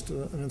neurological, just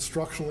an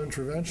instructional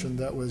intervention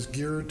that was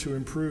geared to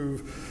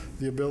improve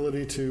the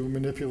ability to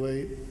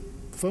manipulate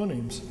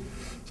phonemes.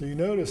 So you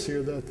notice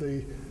here that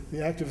the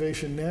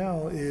activation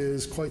now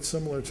is quite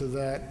similar to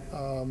that,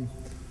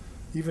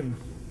 even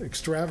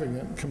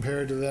extravagant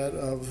compared to that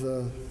of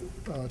the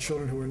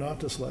children who are not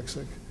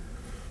dyslexic.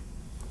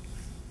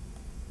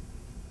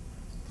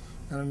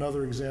 And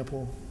another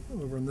example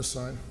over on this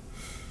side.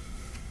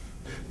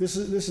 This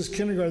is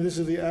kindergarten. These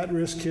are the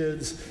at-risk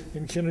kids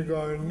in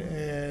kindergarten,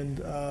 and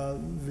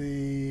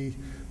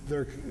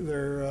their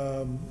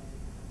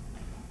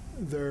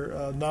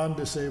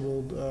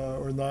non-disabled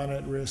or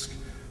non-at-risk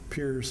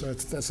peers. So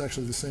that's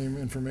actually the same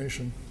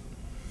information.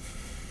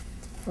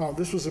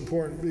 This was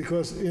important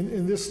because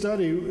in this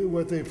study,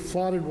 what they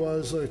plotted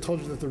was, I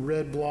told you that the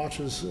red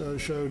blotches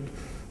showed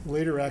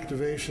later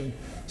activation.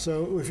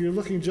 So if you're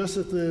looking just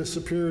at the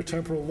superior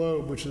temporal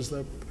lobe, which is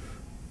the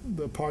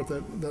part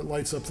that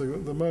lights up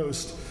the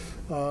most,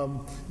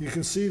 you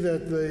can see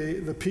that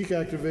the peak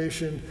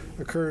activation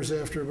occurs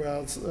after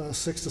about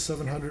 600 to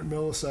 700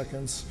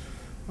 milliseconds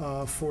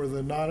for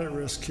the not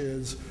at-risk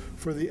kids.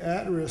 For the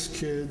at-risk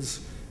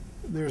kids,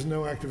 there's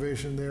no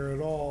activation there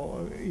at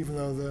all, even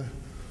though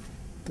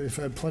they've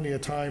had plenty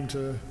of time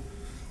to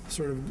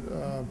sort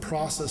of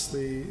process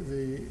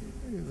the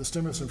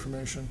stimulus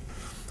information.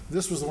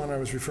 This was the one I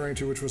was referring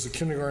to, which was the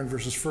kindergarten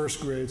versus first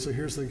grade. So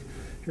here's the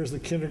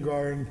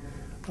kindergarten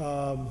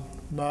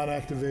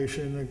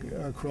non-activation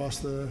across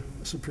the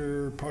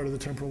superior part of the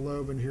temporal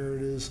lobe, and here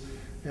it is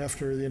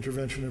after the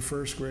intervention in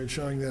first grade,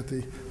 showing that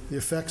the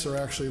effects are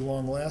actually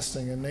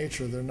long-lasting in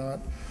nature. They're not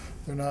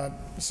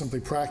simply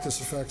practice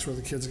effects where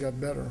the kids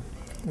got better.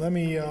 Let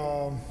me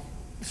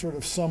sort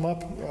of sum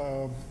up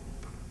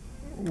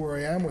where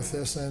I am with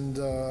this, and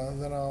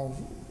then I'll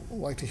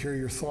like to hear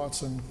your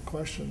thoughts and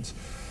questions.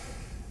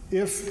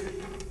 If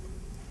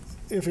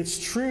it's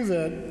true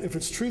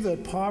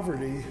that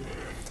poverty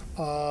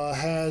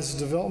has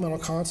developmental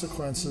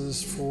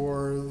consequences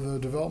for the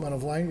development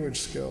of language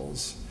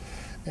skills,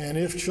 and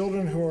if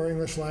children who are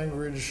English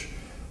language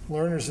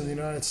learners in the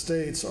United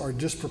States are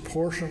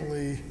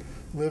disproportionately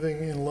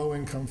living in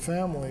low-income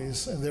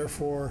families and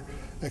therefore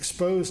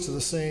exposed to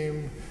the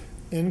same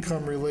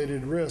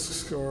income-related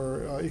risks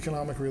or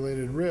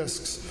economic-related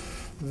risks,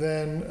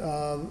 then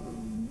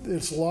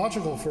it's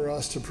logical for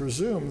us to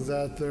presume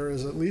that there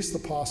is at least the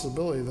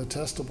possibility, the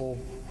testable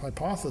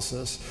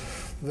hypothesis,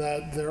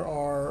 that there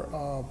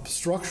are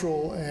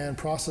structural and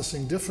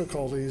processing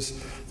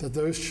difficulties that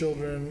those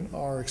children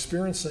are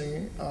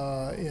experiencing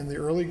in the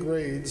early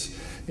grades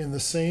in the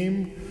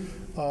same,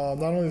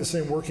 not only the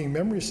same working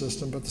memory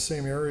system, but the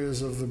same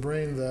areas of the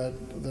brain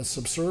that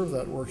subserve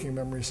that working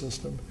memory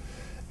system.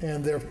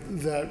 And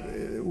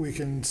that we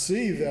can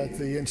see that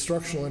the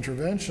instructional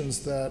interventions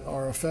that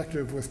are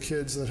effective with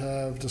kids that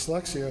have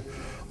dyslexia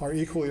are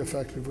equally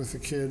effective with the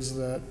kids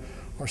that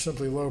are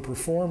simply low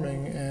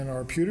performing and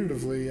are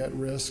putatively at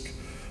risk.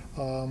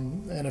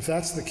 And if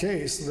that's the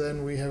case,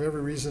 then we have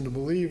every reason to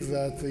believe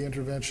that the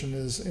intervention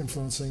is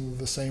influencing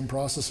the same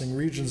processing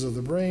regions of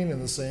the brain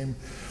and the same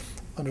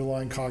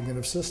underlying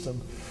cognitive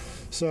system.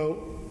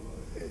 So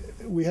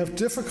we have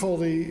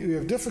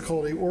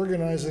difficulty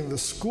organizing the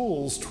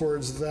schools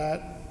towards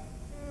that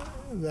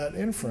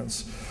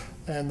inference.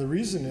 And the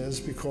reason is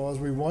because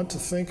we want to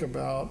think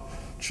about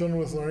children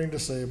with learning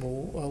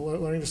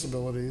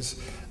disabilities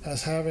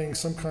as having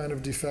some kind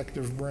of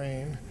defective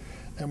brain,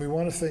 and we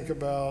want to think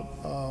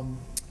about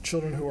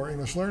children who are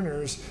English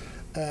learners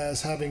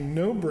as having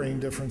no brain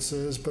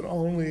differences, but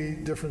only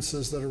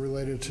differences that are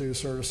related to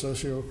sort of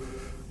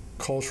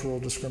socio-cultural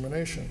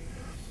discrimination.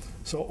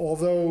 So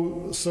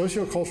although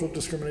sociocultural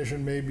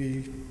discrimination may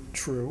be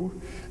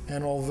true,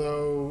 and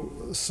although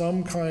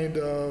some kind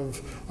of,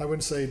 I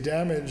wouldn't say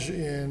damage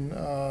in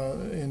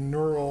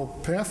neural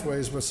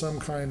pathways, but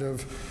some kind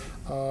of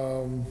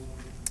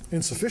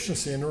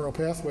insufficiency in neural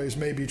pathways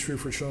may be true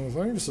for children with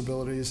learning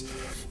disabilities,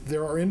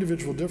 there are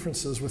individual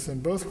differences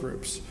within both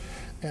groups.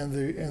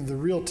 And the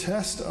real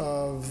test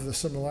of the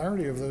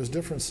similarity of those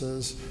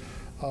differences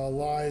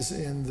lies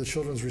in the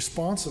children's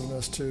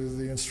responsiveness to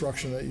the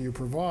instruction that you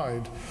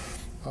provide.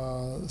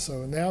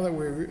 So now that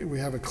we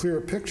have a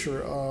clearer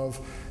picture of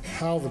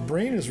how the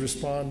brain is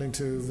responding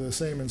to the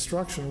same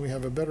instruction, we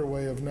have a better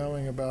way of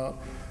knowing about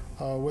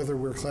whether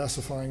we're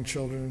classifying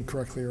children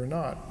correctly or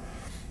not.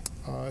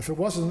 If it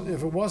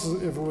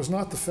was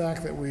not the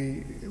fact that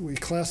we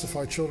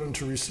classify children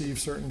to receive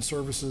certain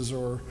services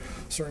or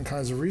certain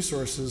kinds of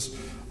resources,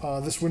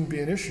 this wouldn't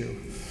be an issue.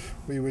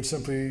 We would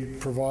simply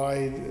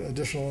provide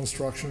additional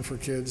instruction for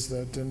kids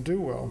that didn't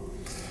do well.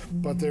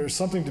 But there's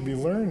something to be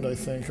learned, I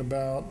think,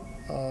 about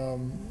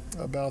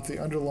the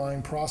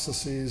underlying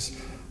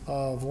processes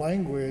of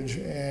language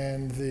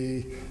and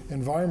the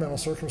environmental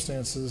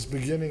circumstances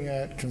beginning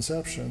at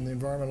conception, the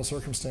environmental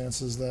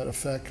circumstances that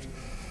affect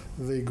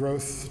the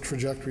growth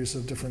trajectories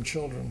of different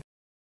children.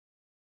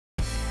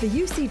 The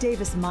UC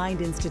Davis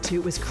Mind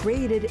Institute was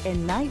created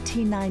in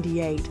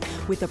 1998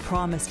 with a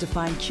promise to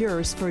find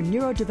cures for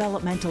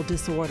neurodevelopmental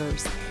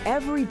disorders.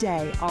 Every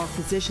day, our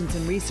physicians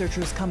and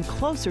researchers come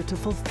closer to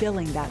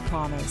fulfilling that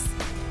promise.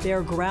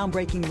 Their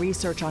groundbreaking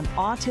research on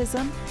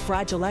autism,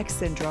 Fragile X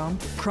syndrome,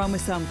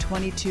 chromosome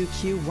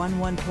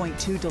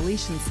 22q11.2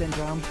 deletion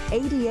syndrome,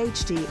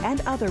 ADHD,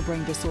 and other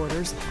brain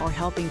disorders are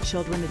helping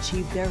children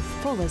achieve their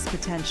fullest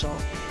potential.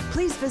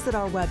 Please visit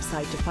our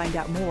website to find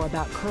out more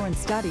about current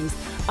studies,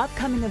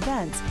 upcoming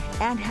events,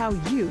 and how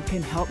you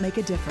can help make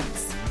a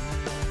difference.